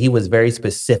named it. He was very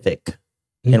specific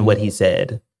in what he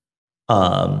said.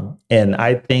 And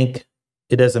I think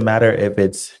it doesn't matter if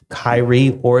it's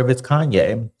Kyrie or if it's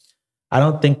Kanye. I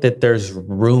don't think that there's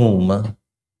room,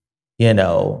 in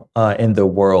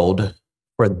the world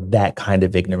for that kind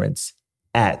of ignorance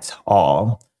at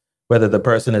all. Whether the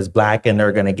person is Black and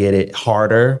they're going to get it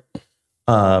harder.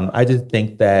 I just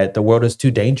think that the world is too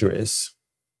dangerous,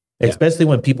 especially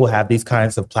when people have these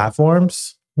kinds of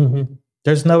platforms.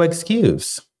 There's no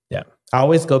excuse. Yeah. I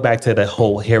always go back to the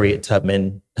whole Harriet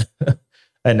Tubman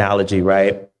analogy,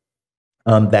 right?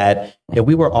 That if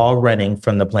we were all running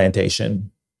from the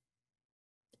plantation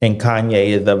and Kanye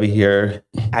is over here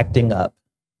acting up,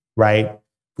 right?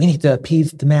 We need to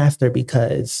appease the master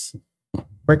because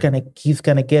he's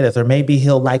gonna get us, or maybe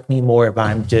he'll like me more if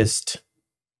I'm just,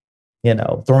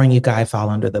 throwing you Guy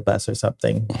Fawkes under the bus or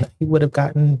something. He would have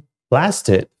gotten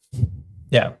blasted.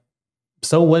 Yeah.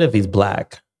 So what if he's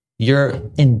Black? You're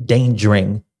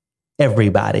endangering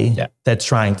everybody that's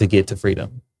trying to get to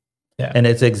freedom. Yeah. And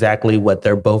it's exactly what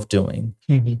they're both doing,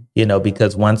 you know,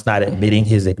 because one's not admitting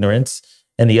his ignorance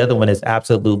and the other one is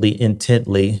absolutely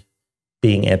intently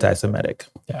being anti-Semitic.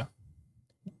 Yeah.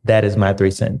 That is my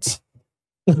 3 cents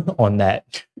on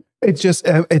that. It's just,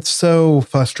 it's so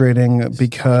frustrating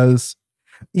because,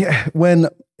 when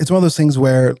it's one of those things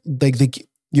where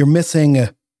you're missing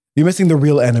the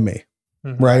real enemy,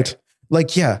 right? Like,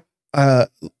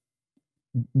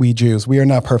 we Jews, we are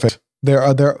not perfect. There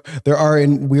are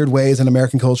in weird ways in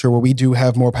American culture where we do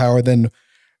have more power than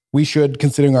we should,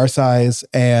 considering our size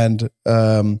and,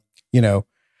 you know,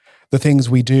 the things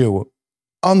we do.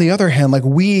 On the other hand, like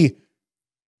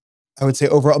I would say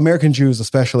overall, American Jews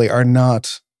especially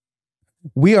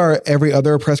we are every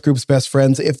other oppressed group's best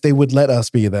friends if they would let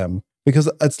us be them,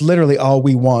 because it's literally all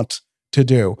we want to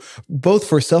do, both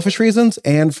for selfish reasons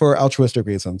and for altruistic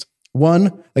reasons.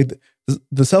 One, like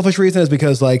the selfish reason is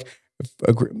because like,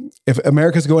 if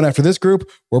America's going after this group,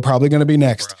 we're probably going to be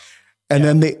next. And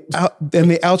then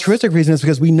the altruistic reason is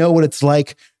because we know what it's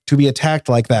like to be attacked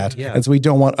like that. Yeah. And so we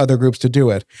don't want other groups to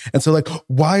do it. And so like,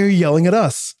 why are you yelling at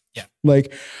us? Yeah.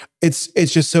 Like it's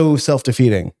just so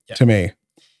self-defeating to me.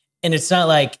 And it's not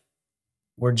like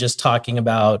we're just talking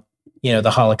about, you know,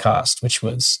 the Holocaust, which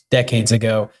was decades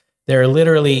ago. There are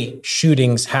literally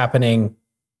shootings happening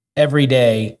every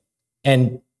day,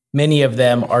 and many of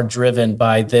them are driven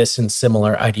by this and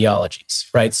similar ideologies,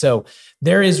 right? So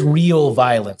there is real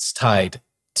violence tied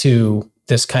to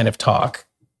this kind of talk,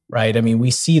 right? I mean, we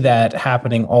see that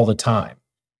happening all the time.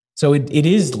 So it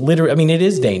is literally, I mean, it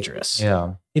is dangerous.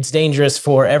 Yeah. It's dangerous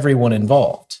for everyone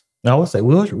involved. I would say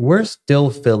we're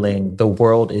still feeling, the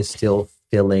world is still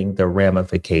feeling the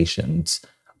ramifications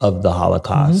of the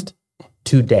Holocaust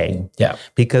today. Yeah.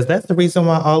 Because that's the reason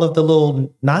why all of the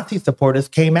little Nazi supporters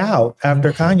came out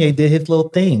after Kanye did his little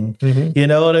thing. You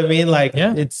know what I mean? Like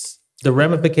it's the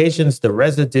ramifications, the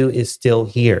residue is still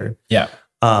here. Yeah.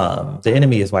 The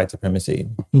enemy is white supremacy.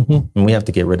 And we have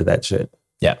to get rid of that shit.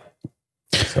 Yeah.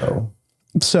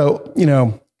 So, you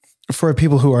know, for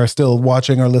people who are still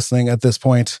watching or listening at this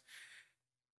point,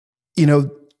 you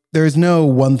know, there's no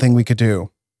one thing we could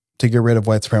do to get rid of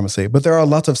white supremacy, but there are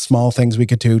lots of small things we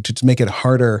could do to make it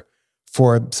harder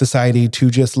for society to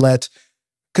just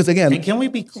because again, and can we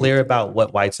be clear about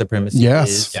what white supremacy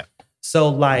is? Yeah. So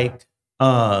like,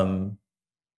 and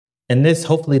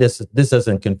hopefully this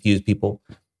doesn't confuse people.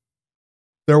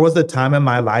 There was a time in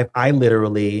my life, I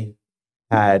literally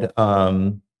had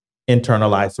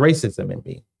internalized racism in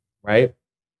me, right?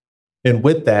 And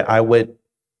with that, I would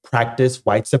practice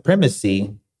white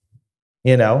supremacy.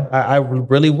 You know, I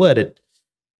really would.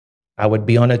 I would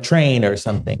be on a train or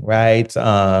something, right?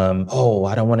 I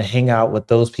don't want to hang out with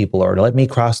those people, or let me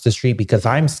cross the street because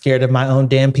I'm scared of my own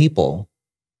damn people.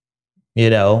 You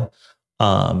know,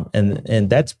 and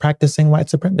that's practicing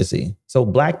white supremacy. So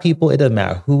Black people, it doesn't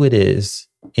matter who it is.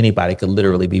 Anybody could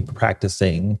literally be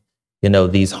practicing, you know,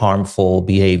 these harmful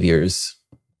behaviors.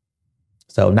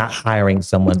 So not hiring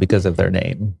someone because of their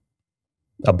name.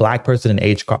 A Black person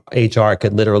in HR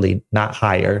could literally not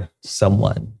hire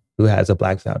someone who has a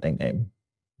Black sounding name.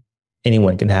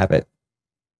 Anyone can have it.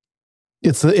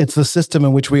 It's the system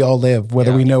in which we all live,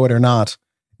 whether we know it or not.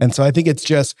 And so I think it's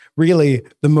just really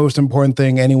the most important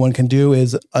thing anyone can do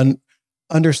is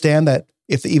understand that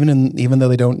even though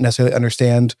they don't necessarily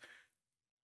understand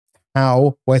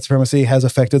how white supremacy has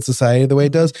affected society the way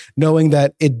it does, knowing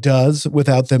that it does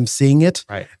without them seeing it,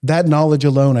 that knowledge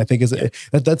alone, I think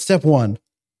that's step one.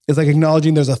 It's like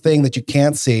acknowledging there's a thing that you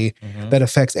can't see that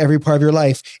affects every part of your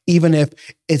life, even if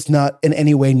it's not in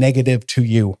any way negative to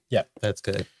you. Yeah, that's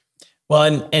good.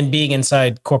 Well, and being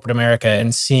inside corporate America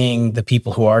and seeing the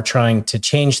people who are trying to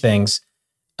change things,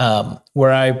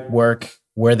 where I work,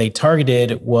 where they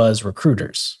targeted was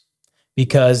recruiters,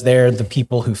 because they're the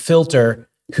people who filter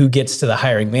who gets to the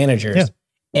hiring managers,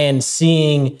 and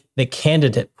seeing the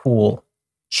candidate pool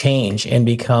change and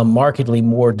become markedly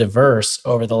more diverse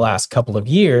over the last couple of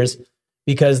years,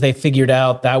 because they figured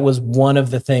out that was one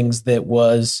of the things that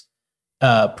was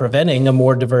preventing a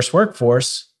more diverse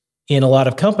workforce in a lot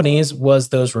of companies, was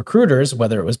those recruiters,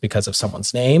 whether it was because of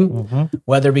someone's name,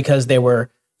 whether because they were,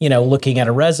 you know, looking at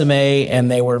a resume and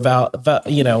they were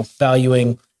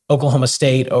valuing Oklahoma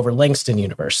State over Langston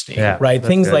University, right?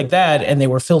 Things like that. And they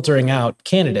were filtering out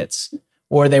candidates,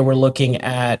 or they were looking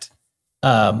at,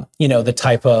 the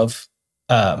type of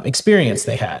experience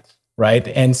they had, right?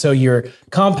 And so you're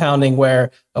compounding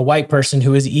where a white person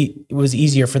who it was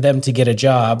easier for them to get a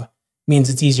job means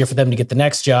it's easier for them to get the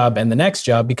next job and the next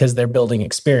job because they're building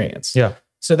experience. Yeah.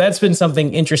 So that's been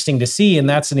something interesting to see. And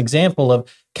that's an example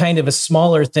of kind of a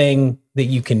smaller thing that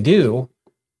you can do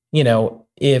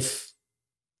if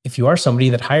you are somebody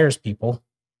that hires people,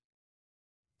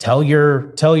 tell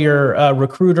your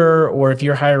recruiter, or if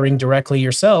you're hiring directly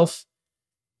yourself,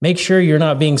 make sure you're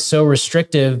not being so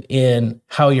restrictive in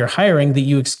how you're hiring that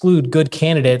you exclude good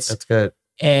candidates. That's good.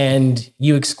 And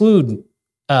you exclude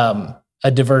a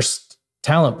diverse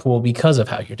talent pool because of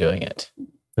how you're doing it.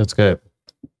 That's good.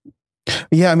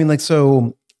 Yeah, I mean,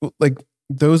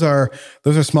 those are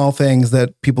small things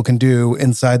that people can do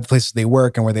inside the places they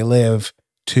work and where they live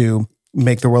to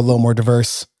make the world a little more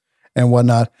diverse and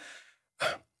whatnot.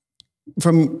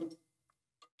 From,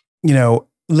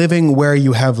 living where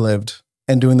you have lived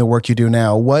and doing the work you do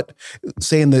now, what,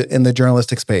 say in the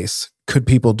journalistic space, could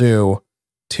people do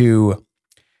to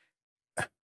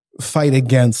fight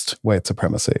against white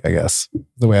supremacy, I guess,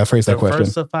 the way I phrased that question.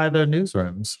 Diversify their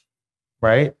newsrooms,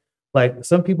 right? Like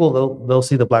some people, they'll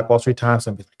see the Black Wall Street Times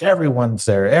and be like, everyone's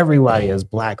there. Everybody is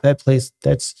Black. That place,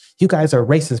 you guys are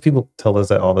racist. People tell us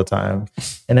that all the time.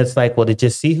 And it's like, well, did you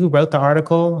see who wrote the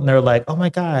article? And they're like, oh my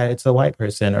God, it's a white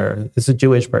person, or it's a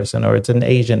Jewish person, or it's an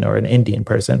Asian or an Indian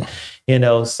person,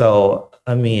 So,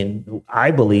 I mean,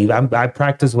 I believe I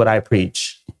practice what I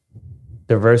preach.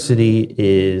 Diversity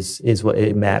is what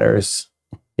it matters.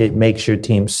 It makes your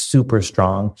team super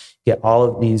strong. Get all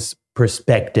of these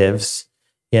perspectives,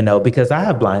 because I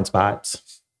have blind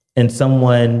spots, and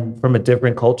someone from a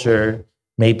different culture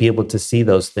may be able to see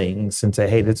those things and say,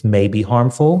 hey, this may be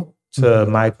harmful to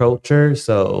my culture.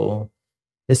 So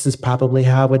this is probably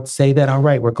how I would say that. All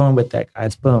right, we're going with that,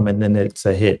 guys. Boom. And then it's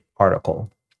a hit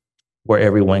article where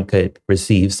everyone could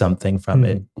receive something from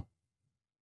it.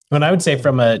 And I would say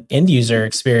from an end user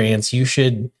experience, you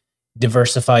should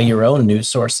diversify your own news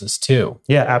sources too.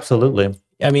 Yeah, absolutely.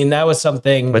 I mean, that was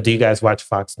something. But do you guys watch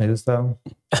Fox News though?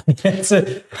 It's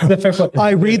a fair point. I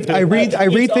read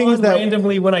things that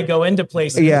randomly when I go into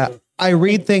places. Yeah, I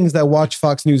read things that watch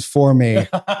Fox News for me,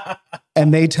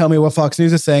 and they tell me what Fox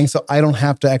News is saying, so I don't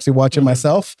have to actually watch it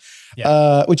myself.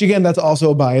 Yeah. Which again, that's also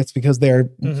a bias because they're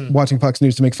watching Fox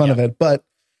News to make fun of it. But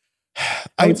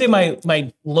I would say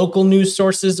my local news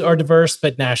sources are diverse,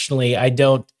 but nationally, I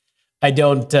don't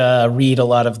read a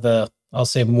lot of the, I'll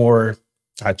say, more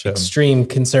extreme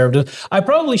conservative. I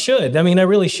probably should. I mean, I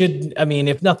really should. I mean,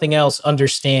 if nothing else,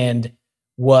 understand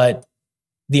what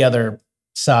the other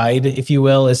side, if you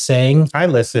will, is saying. I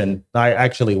listen. I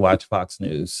actually watch Fox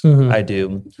News. I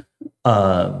do.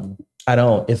 I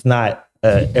don't. It's not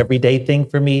an everyday thing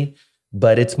for me,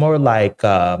 but it's more like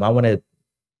I want to.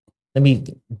 Let me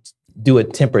do a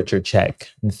temperature check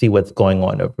and see what's going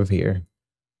on over here.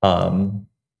 And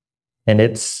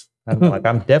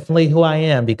I'm definitely who I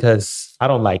am because I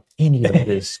don't like any of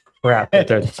this crap that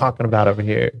they're talking about over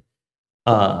here.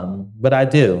 But I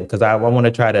do, because I want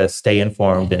to try to stay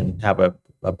informed and have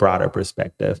a broader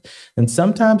perspective. And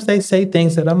sometimes they say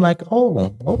things that I'm like,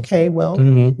 oh, okay, well,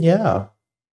 yeah.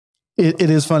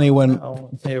 It is funny when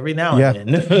every now and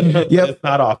then. It's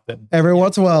not often. Every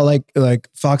once in a while, like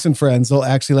Fox and Friends, they'll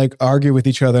actually argue with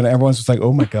each other, and everyone's just like,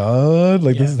 "Oh my God,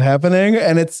 this is happening!"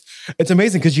 And it's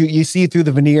amazing because you see through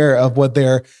the veneer of what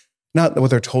they're not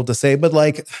what they're told to say, but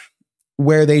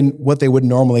what they would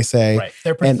normally say, right?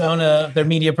 Their persona, their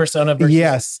media persona. Versus,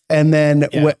 yes, and then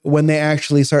when they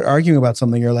actually start arguing about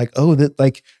something, you're like, "Oh,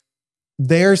 that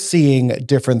they're seeing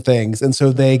different things, and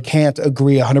so they can't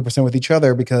agree 100% with each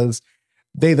other because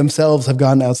they themselves have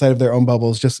gone outside of their own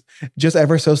bubbles just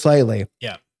ever so slightly."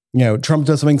 Yeah. Trump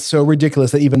does something so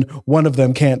ridiculous that even one of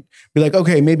them can't be like,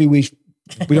 okay, maybe we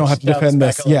don't have to defend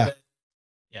this. Yeah.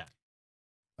 Yeah.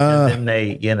 And then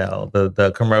they,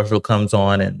 the commercial comes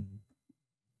on and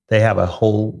they have a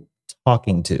whole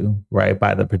talking to, right,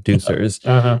 by the producers,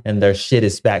 and their shit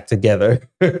is back together.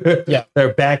 Yeah,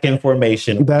 they're back in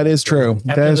formation. That is true.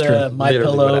 After that is the true.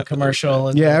 MyPillow commercial.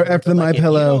 After the MyPillow, if you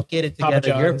don't get it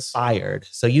together, you're fired.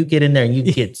 So you get in there and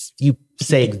you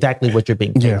say exactly what you're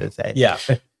being paid to say.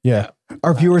 Yeah.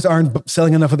 Our viewers aren't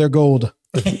selling enough of their gold.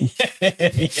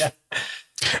 Yeah.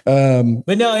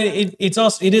 But no,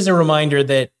 it is a reminder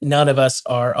that none of us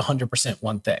are 100%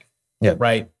 one thing. Yeah.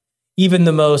 Right. Even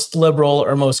the most liberal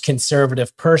or most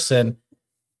conservative person,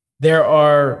 there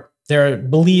are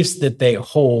beliefs that they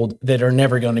hold that are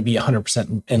never going to be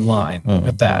 100% in line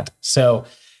with that. So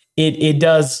it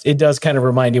does kind of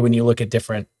remind you when you look at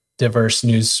different diverse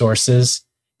news sources,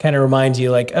 kind of reminds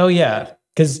you like, oh yeah,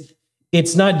 because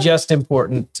it's not just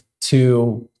important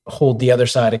to hold the other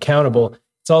side accountable.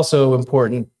 It's also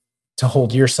important to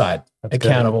hold your side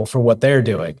accountable for what they're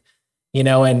doing.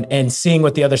 And seeing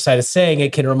what the other side is saying,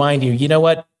 it can remind you, you know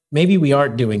what, maybe we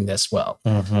aren't doing this well.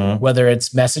 Whether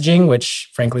it's messaging, which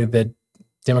frankly, the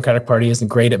Democratic Party isn't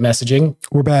great at messaging.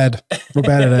 We're bad. We're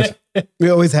bad at it. We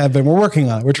always have been. We're working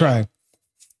on it. We're trying.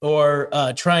 Or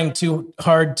trying too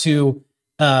hard to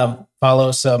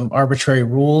follow some arbitrary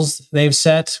rules they've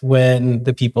set when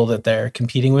the people that they're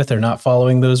competing with are not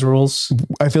following those rules.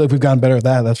 I feel like we've gotten better at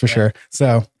that. That's for sure.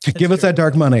 So give us that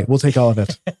dark money. We'll take all of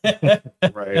it.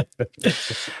 Right.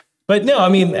 But no, I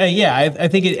mean, I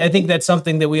think that's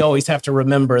something that we always have to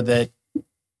remember, that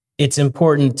it's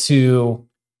important to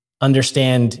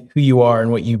understand who you are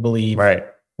and what you believe, Right.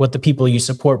 what the people you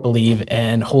support believe,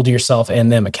 and hold yourself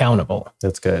and them accountable.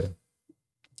 That's good.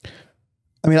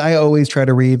 I mean, I always try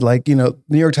to read, like, New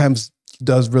York Times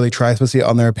does really try, especially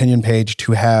on their opinion page,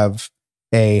 to have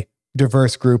a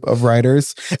diverse group of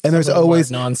writers. And there's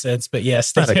always nonsense, but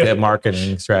yes, Not a good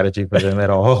marketing strategy for them at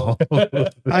all.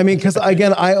 I mean, because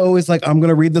again, I always I'm going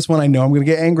to read this one. I know I'm going to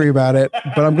get angry about it,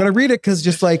 but I'm going to read it because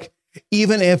just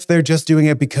even if they're just doing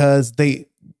it because they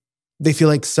feel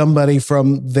like somebody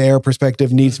from their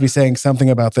perspective needs to be saying something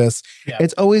about this,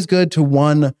 it's always good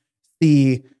to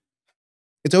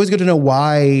it's always good to know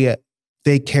why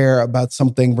they care about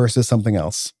something versus something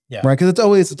else. Yeah. Right.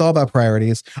 Because it's all about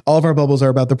priorities. All of our bubbles are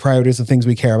about the priorities of things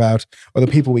we care about or the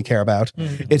people we care about.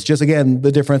 Mm-hmm. It's just, again,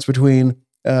 the difference between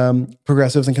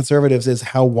progressives and conservatives is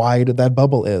how wide that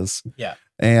bubble is. Yeah.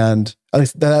 And at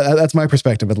least that's my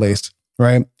perspective, at least.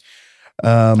 Right.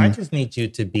 I just need you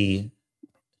to be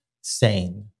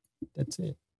sane. That's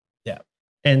it. Yeah.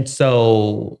 And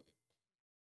so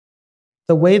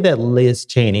the way that Liz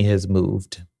Cheney has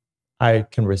moved, I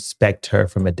can respect her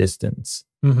from a distance,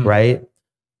 Mhm. right?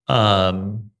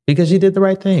 Because she did the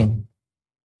right thing.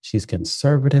 She's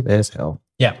conservative as hell.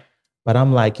 Yeah. But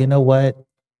I'm like, you know what?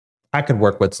 I could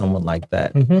work with someone like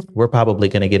that. Mhm. We're probably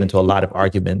going to get into a lot of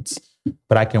arguments,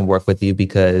 but I can work with you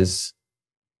because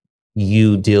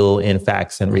you deal in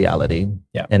facts and reality,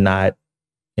 and not,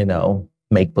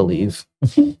 make believe.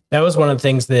 That was one of the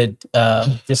things that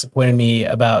disappointed me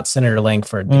about Senator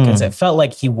Langford, because it felt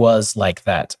like he was like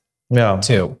that Yeah.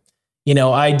 too.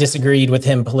 I disagreed with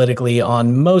him politically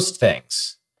on most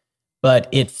things, but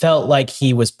it felt like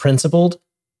he was principled,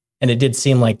 and it did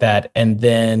seem like that. And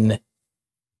then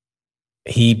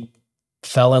he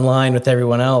fell in line with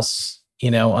everyone else,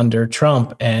 under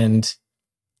Trump, and,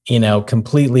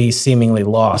 completely seemingly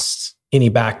lost any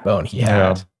backbone he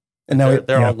had. Yeah. and now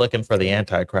They're all looking for the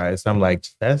Antichrist. I'm like,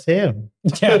 that's him.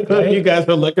 Yeah, right? You guys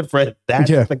are looking for that's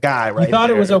the guy, right? You thought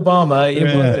it was Obama.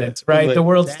 It wasn't, right? Like, the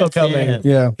world's still that's coming. him.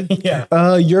 Yeah.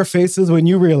 Yeah. Your faces when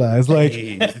you realize, Right.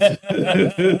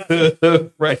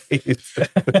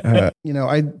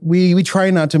 we try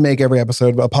not to make every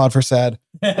episode a pod for sad,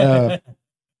 and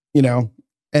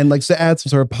to add some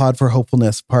sort of pod for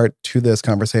hopefulness part to this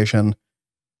conversation.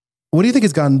 What do you think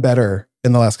has gotten better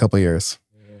in the last couple of years?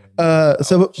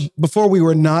 So before we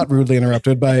were not rudely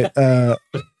interrupted by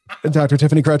Dr.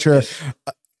 Tiffany Crutcher,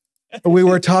 we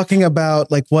were talking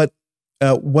about what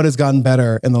has gotten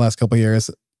better in the last couple of years.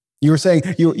 You were saying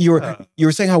you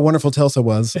were saying how wonderful Tulsa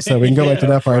was, so we can go back to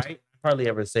that part. I hardly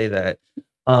ever say that.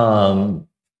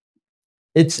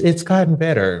 It's gotten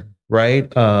better, right?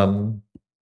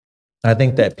 I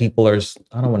think that people are,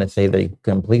 I don't want to say they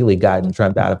completely gotten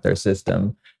Trump out of their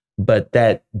system, but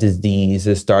that disease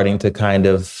is starting to kind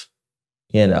of,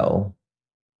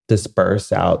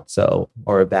 disperse out,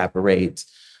 or evaporate.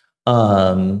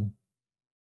 I'll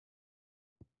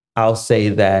say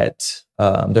that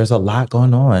there's a lot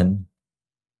going on.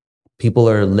 People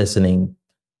are listening.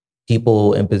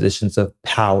 People in positions of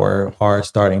power are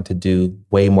starting to do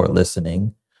way more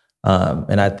listening.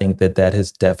 And I think that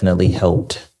has definitely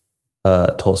helped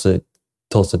Tulsa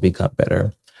become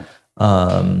better.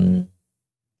 And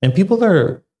people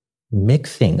are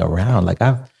mixing around.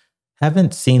 I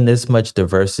haven't seen this much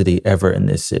diversity ever in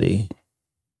this city.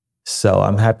 So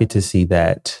I'm happy to see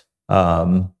that.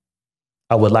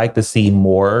 I would like to see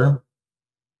more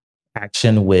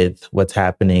action with what's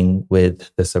happening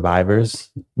with the survivors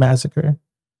massacre.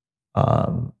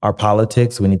 Our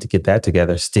politics, we need to get that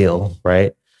together still,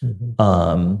 right?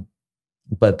 Mm-hmm.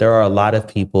 But there are a lot of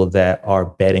people that are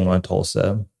betting on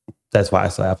Tulsa. That's why I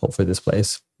still have hope for this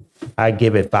place. I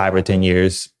give it 5 or 10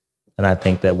 years, and I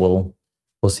think that we'll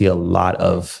see a lot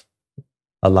of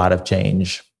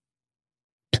change.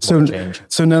 So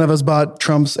none of us bought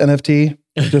Trump's NFT.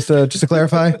 Just to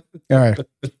clarify. All right.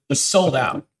 He's sold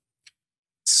out.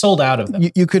 Sold out of them.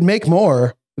 You could make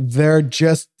more. They're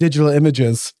just digital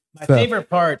images. My favorite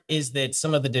part is that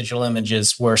some of the digital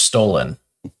images were stolen.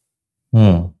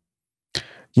 Yeah,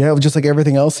 just like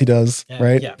everything else he does,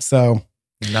 right? Yeah. So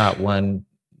not one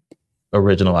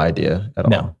original idea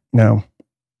at all. No.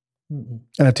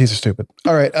 NFTs are stupid.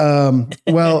 All right.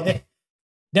 Well,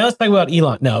 now let's talk about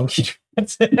Elon. No,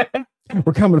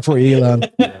 we're coming for you, Elon.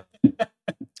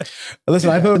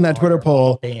 Listen, I voted in that Twitter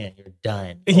poll. Dan, you're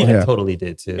done. Yeah. I totally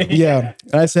did too. Yeah.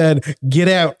 I said, get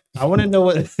out. I want to know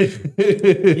what.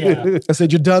 Yeah. I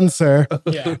said, you're done, sir.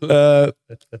 Yeah.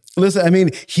 Listen, I mean,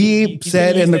 he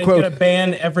said in the quote, going to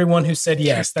ban everyone who said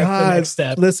yes. That's the next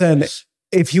step. Listen,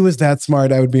 if he was that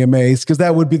smart, I would be amazed because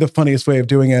that would be the funniest way of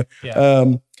doing it. Yeah.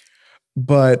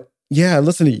 But yeah,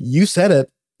 listen, you said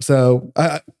it. So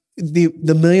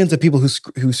the millions of people who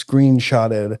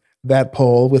screenshotted that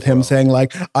poll with him saying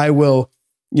like, I will,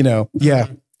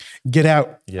 get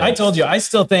out. Yeah. I told you, I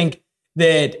still think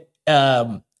that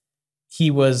he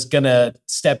was going to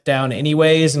step down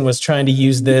anyways and was trying to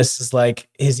use this as like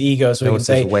his ego. So he can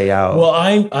say, way out. well,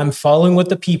 I'm following what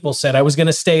the people said. I was going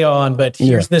to stay on, but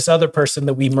here's this other person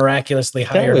that we miraculously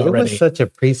hired already. It was such a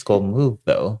preschool move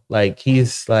though. Like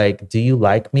he's like, do you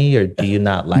like me or do you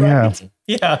not like me?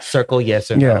 Yeah. Circle yes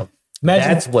or no.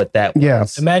 Imagine, that's what that was. Yeah.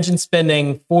 Imagine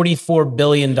spending $44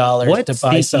 billion to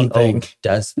buy something.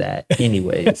 Does that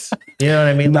anyways? You know what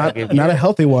I mean? Not a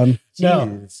healthy one.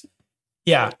 No.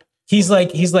 Yeah. He's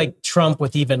like Trump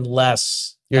with even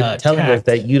less. You're telling us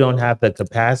that you don't have the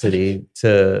capacity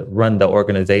to run the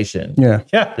organization. Yeah.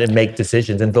 And make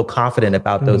decisions and feel confident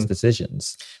about those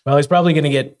decisions. Well, he's probably going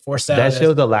to get forced out. That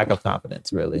shows a lack of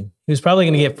confidence, really. He was probably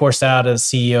going to get forced out as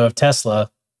CEO of Tesla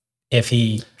if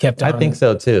he kept on. I think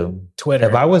so too. Twitter.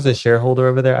 If I was a shareholder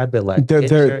over there, I'd be like,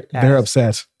 they're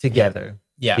upset together.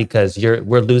 Yeah. Because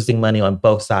we're losing money on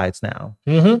both sides now.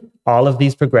 Mm-hmm. All of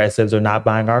these progressives are not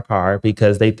buying our car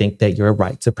because they think that you're a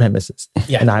white supremacist.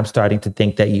 Yeah. And I'm starting to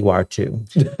think that you are too.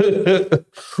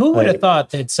 Who would have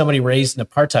thought that somebody raised in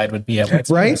apartheid would be a white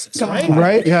supremacist?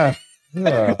 Right? Yeah.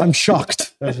 I'm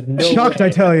shocked. Shocked, I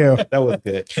tell you. That was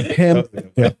good. Him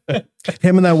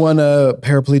and that one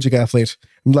paraplegic athlete.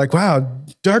 I'm like, wow,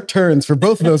 dark turns for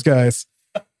both of those guys.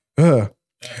 That's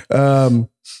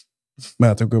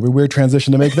a good weird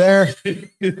transition to make there.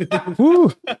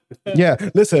 Woo. Yeah,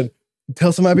 listen,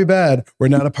 Tulsa might be bad. We're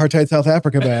not apartheid South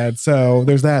Africa bad. So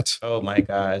there's that. Oh my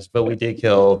gosh. But we did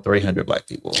kill 300 Black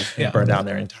people and burn down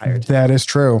their entire town. That is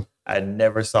true. I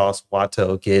never saw a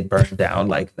Swato kid burned down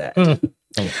like that.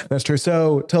 That's true.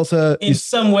 So Tulsa, in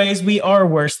some ways, we are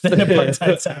worse than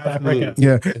apartheid South Africa.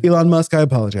 Yeah, Elon Musk. I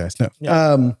apologize. No.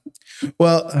 Yeah.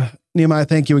 Well, Nehemiah,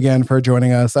 thank you again for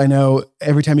joining us. I know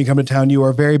every time you come to town, you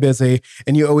are very busy,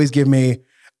 and you always give me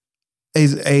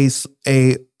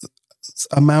a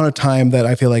amount of time that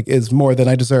I feel like is more than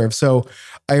I deserve. So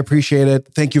I appreciate it.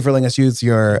 Thank you for letting us use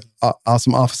your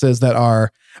awesome offices that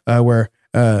are where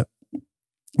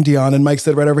Dion and Mike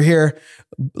sit right over here.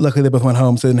 Luckily, they both went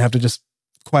home, so they didn't have to just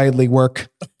quietly work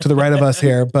to the right of us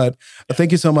here. But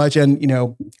thank you so much. And,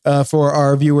 for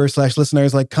our viewers /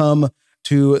 listeners, like come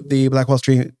to the Black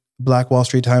Wall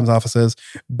Street Times offices,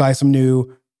 buy some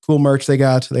new cool merch they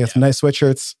got. They got some nice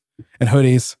sweatshirts and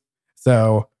hoodies.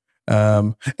 So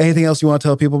anything else you want to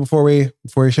tell people before we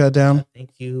shut it down? I think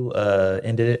you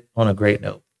ended it on a great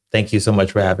note. Thank you so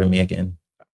much for having me again.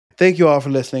 Thank you all for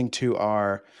listening to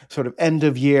our sort of end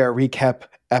of year recap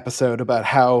episode about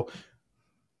how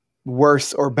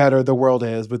worse or better the world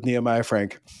is with Nehemiah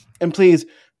Frank. And please,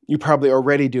 you probably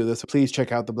already do this. Please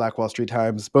check out the Black Wall Street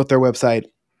Times, both their website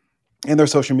and their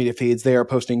social media feeds. They are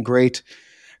posting great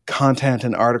content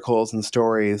and articles and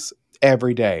stories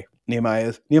every day.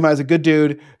 Nehemiah's a good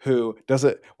dude who does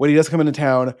it when he does come into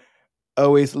town,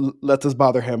 always lets us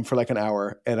bother him for like an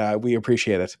hour, and we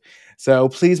appreciate it. So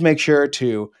please make sure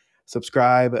to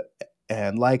subscribe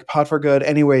and like Pod for Good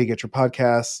anywhere you get your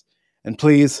podcasts. And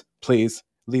please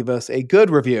leave us a good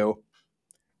review.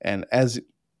 And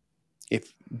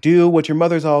do what your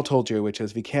mother's all told you, which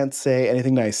is if you can't say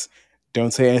anything nice,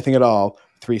 don't say anything at all.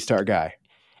 3-star guy.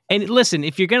 And listen,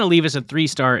 if you're going to leave us a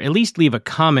 3-star, at least leave a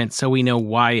comment so we know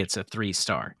why it's a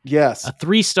 3-star. Yes. A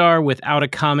 3-star without a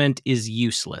comment is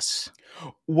useless.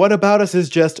 What about us is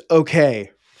just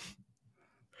okay.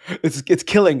 It's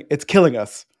killing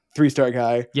us. 3-star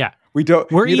guy. Yeah.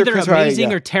 We're either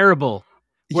amazing or terrible.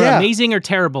 We're amazing or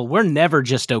terrible. We're never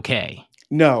just okay.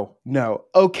 No.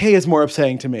 Okay is more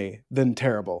upsetting to me than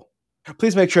terrible.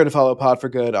 Please make sure to follow Pod for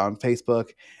Good on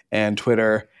Facebook and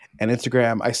Twitter and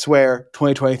Instagram. I swear,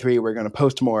 2023, we're going to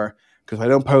post more, because if I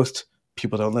don't post,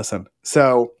 people don't listen.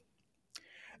 So,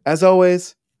 as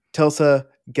always, Tulsa,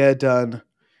 get it done.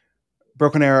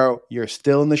 Broken Arrow, you're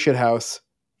still in the shithouse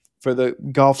for the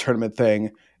golf tournament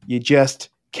thing. You just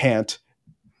can't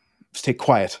stay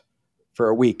quiet for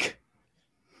a week.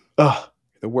 Ugh,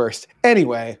 the worst.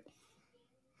 Anyway,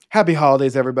 happy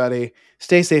holidays, everybody.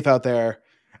 Stay safe out there,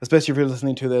 especially if you're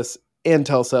listening to this in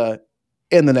Tulsa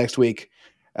in the next week.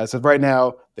 As of right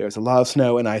now, there's a lot of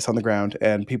snow and ice on the ground,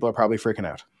 and people are probably freaking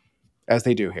out, as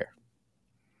they do here.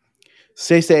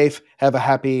 Stay safe. Have a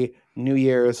happy New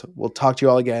Year's. We'll talk to you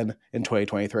all again in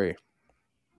 2023.